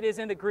 it is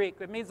in the Greek.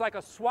 It means like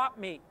a swap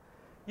meet.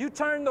 You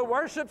turn the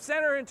worship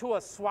center into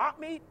a swap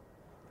meet?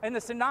 In the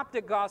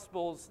Synoptic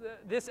Gospels,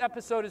 this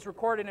episode is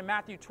recorded in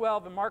Matthew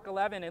 12 and Mark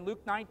 11 and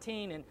Luke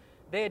 19, and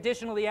they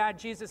additionally add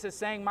Jesus as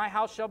saying, "My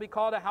house shall be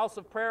called a house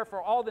of prayer for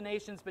all the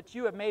nations, but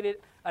you have made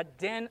it a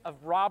den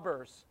of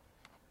robbers."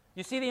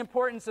 You see the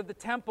importance of the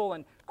temple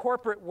and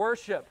corporate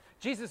worship.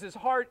 Jesus'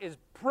 heart is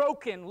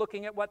broken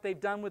looking at what they've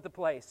done with the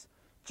place.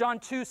 John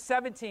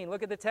 2:17,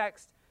 look at the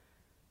text.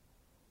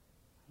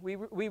 We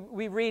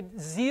read,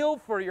 "Zeal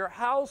for your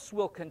house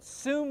will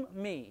consume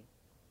me."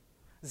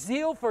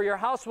 Zeal for your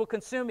house will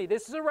consume me.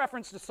 This is a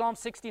reference to Psalm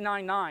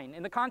 69:9.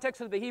 In the context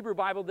of the Hebrew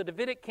Bible, the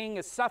Davidic king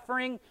is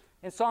suffering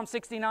in Psalm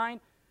 69.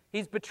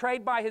 He's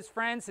betrayed by his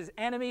friends. His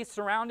enemies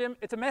surround him.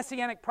 It's a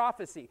messianic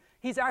prophecy.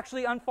 He's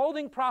actually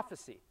unfolding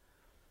prophecy.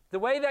 The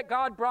way that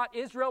God brought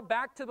Israel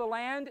back to the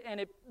land and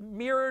it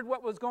mirrored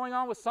what was going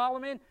on with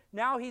Solomon,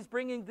 now he's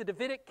bringing the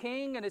Davidic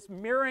king and it's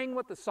mirroring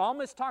what the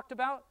psalmist talked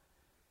about.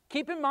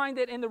 Keep in mind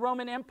that in the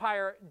Roman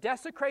Empire,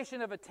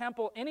 desecration of a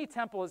temple, any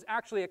temple, is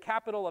actually a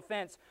capital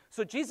offense.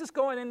 So Jesus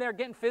going in there,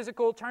 getting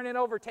physical, turning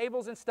over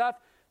tables and stuff,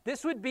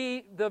 this would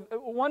be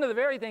one of the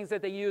very things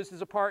that they used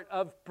as a part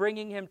of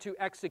bringing him to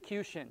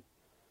execution.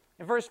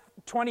 In verse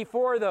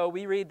 24, though,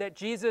 we read that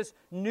Jesus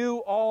knew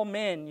all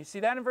men. You see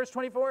that in verse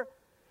 24?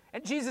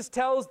 And Jesus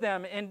tells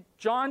them in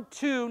John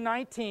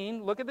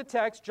 2:19, look at the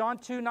text, John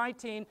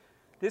 2:19,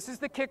 this is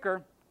the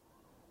kicker.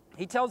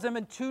 He tells them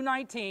in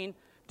 2:19,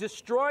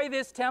 "Destroy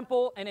this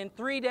temple, and in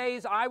 3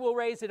 days I will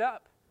raise it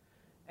up."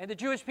 And the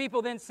Jewish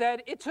people then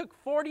said, "It took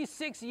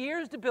 46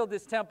 years to build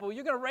this temple.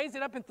 You're going to raise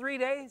it up in 3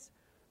 days?"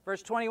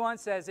 Verse 21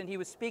 says, "And he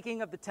was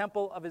speaking of the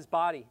temple of his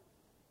body."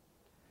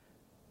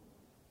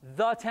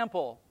 The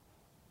temple,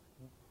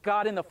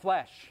 God in the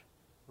flesh,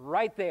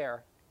 right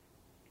there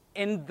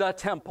in the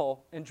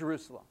temple in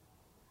Jerusalem.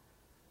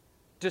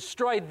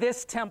 Destroy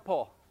this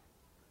temple.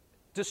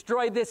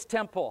 Destroy this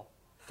temple.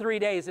 3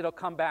 days it'll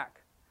come back.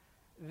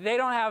 They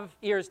don't have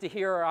ears to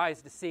hear or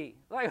eyes to see.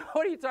 Like,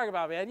 what are you talking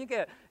about, man?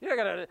 You're not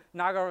going to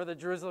knock over the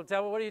Jerusalem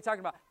temple. What are you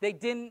talking about? They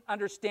didn't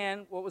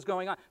understand what was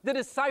going on. The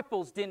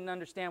disciples didn't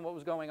understand what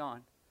was going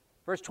on.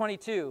 Verse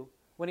 22,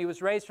 when he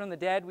was raised from the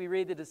dead, we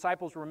read the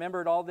disciples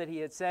remembered all that he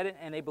had said,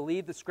 and they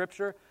believed the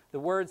scripture, the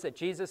words that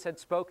Jesus had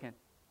spoken.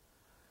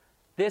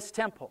 This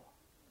temple.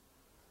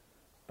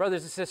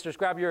 Brothers and sisters,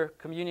 grab your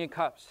communion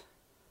cups.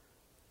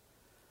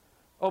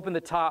 Open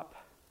the top.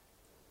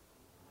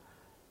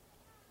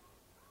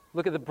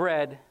 Look at the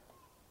bread.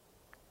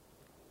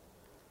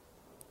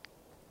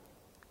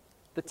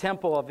 The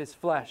temple of his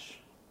flesh.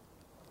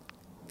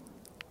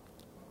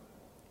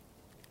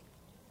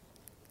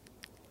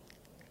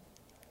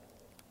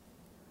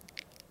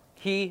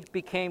 He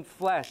became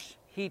flesh.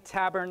 He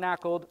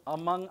tabernacled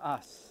among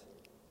us.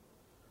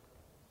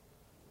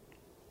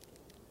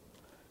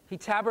 He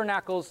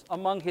tabernacles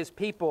among his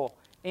people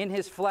in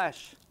his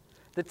flesh.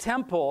 The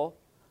temple,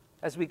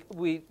 as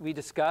we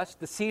discussed,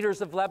 the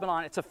cedars of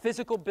Lebanon, it's a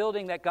physical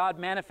building that God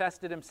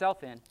manifested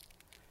himself in.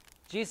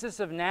 Jesus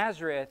of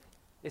Nazareth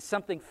is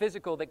something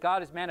physical that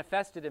God has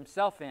manifested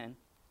himself in.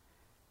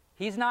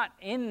 He's not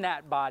in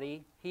that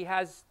body. He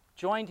has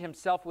joined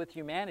himself with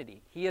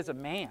humanity. He is a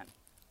man.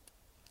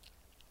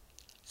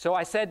 So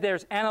I said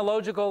there's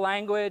analogical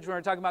language when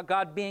we're talking about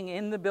God being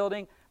in the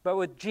building. But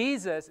with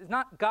Jesus,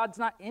 God's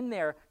not in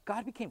there.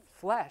 God became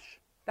flesh.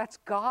 That's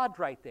God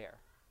right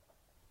there.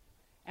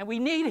 And we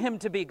need him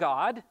to be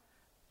God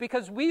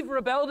because we've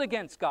rebelled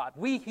against God,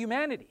 we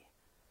humanity.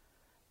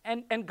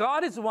 And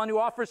God is the one who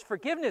offers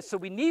forgiveness, so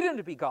we need him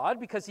to be God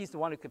because he's the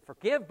one who can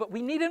forgive, but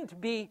we need him to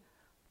be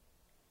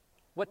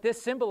what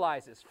this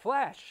symbolizes,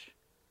 flesh,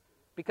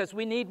 because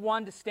we need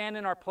one to stand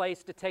in our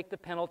place to take the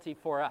penalty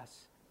for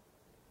us.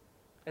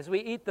 As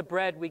we eat the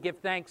bread, we give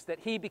thanks that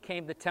he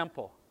became the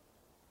temple.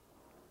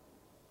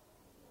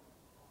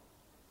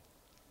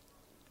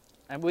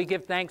 And we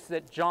give thanks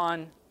that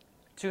John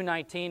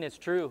 2:19 is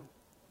true,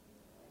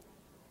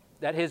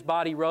 that his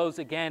body rose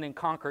again and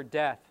conquered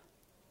death.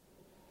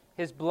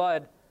 His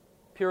blood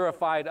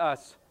purified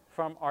us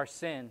from our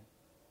sin.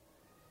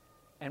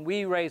 And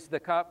we raise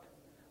the cup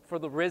for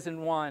the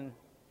risen one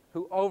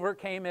who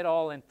overcame it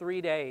all in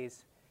 3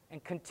 days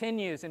and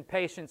continues in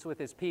patience with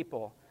his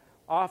people,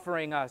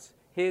 offering us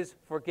his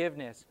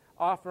forgiveness,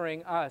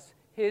 offering us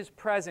his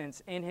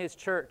presence in his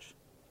church.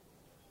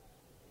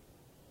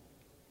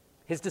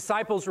 His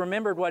disciples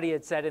remembered what he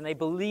had said, and they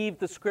believed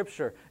the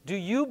Scripture. Do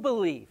you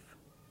believe?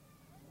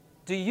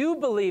 Do you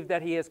believe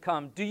that he has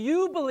come? Do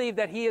you believe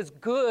that he is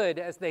good,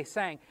 as they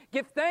sang?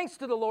 Give thanks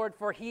to the Lord,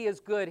 for he is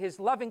good. His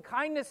loving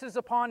kindness is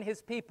upon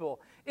his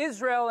people,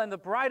 Israel and the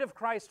bride of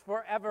Christ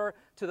forever,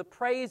 to the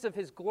praise of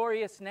his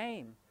glorious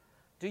name.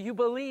 Do you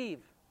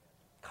believe?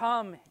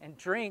 Come and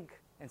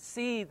drink and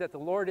see that the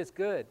Lord is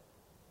good.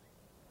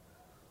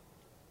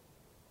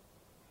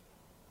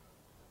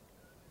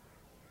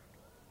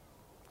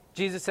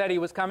 Jesus said he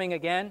was coming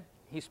again.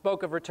 He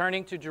spoke of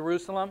returning to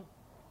Jerusalem.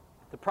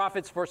 The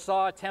prophets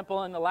foresaw a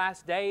temple in the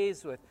last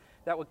days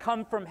that would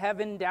come from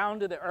heaven down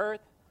to the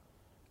earth.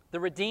 The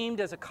redeemed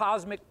as a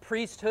cosmic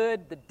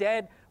priesthood, the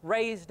dead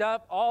raised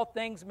up, all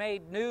things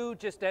made new,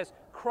 just as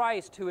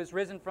Christ who is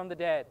risen from the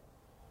dead.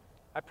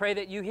 I pray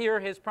that you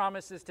hear his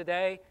promises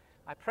today.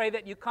 I pray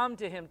that you come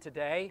to him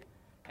today.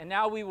 And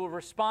now we will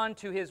respond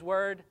to his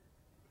word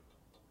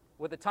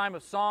with a time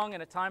of song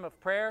and a time of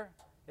prayer.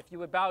 If you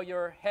would bow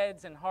your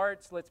heads and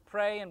hearts, let's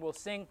pray, and we'll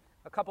sing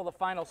a couple of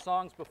final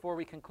songs before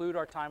we conclude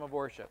our time of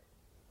worship.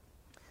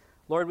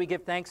 Lord, we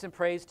give thanks and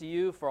praise to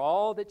you for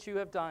all that you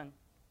have done.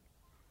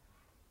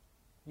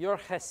 Your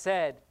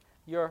chesed,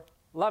 your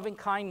loving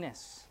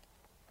kindness,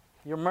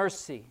 your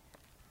mercy,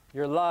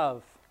 your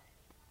love.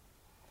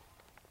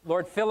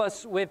 Lord, fill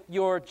us with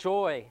your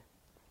joy,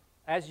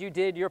 as you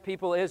did your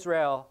people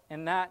Israel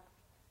in that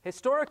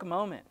historic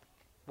moment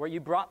where you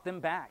brought them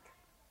back.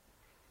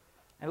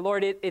 And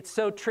Lord, it's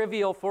so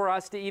trivial for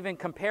us to even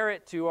compare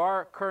it to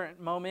our current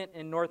moment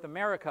in North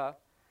America.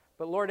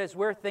 But Lord, as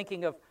we're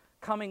thinking of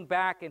coming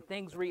back and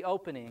things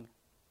reopening,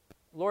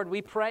 Lord,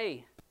 we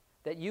pray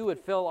that you would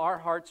fill our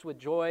hearts with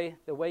joy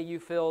the way you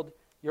filled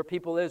your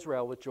people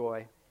Israel with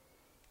joy.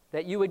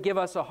 That you would give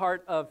us a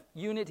heart of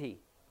unity.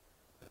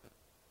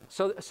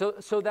 So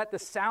that the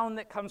sound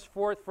that comes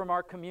forth from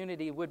our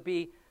community would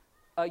be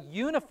a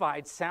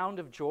unified sound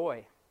of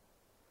joy.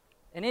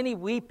 And any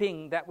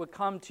weeping that would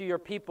come to your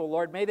people,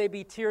 Lord, may they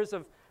be tears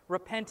of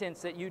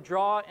repentance that you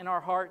draw in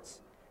our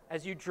hearts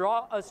as you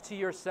draw us to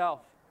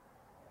yourself.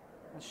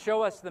 And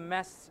show us the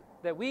mess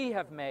that we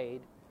have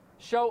made.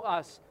 Show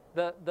us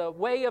the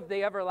way of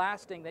the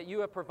everlasting that you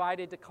have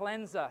provided to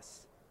cleanse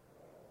us.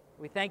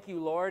 We thank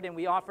you, Lord, and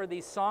we offer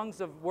these songs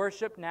of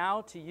worship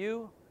now to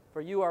you,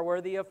 for you are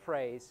worthy of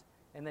praise.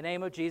 In the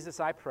name of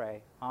Jesus I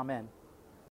pray. Amen.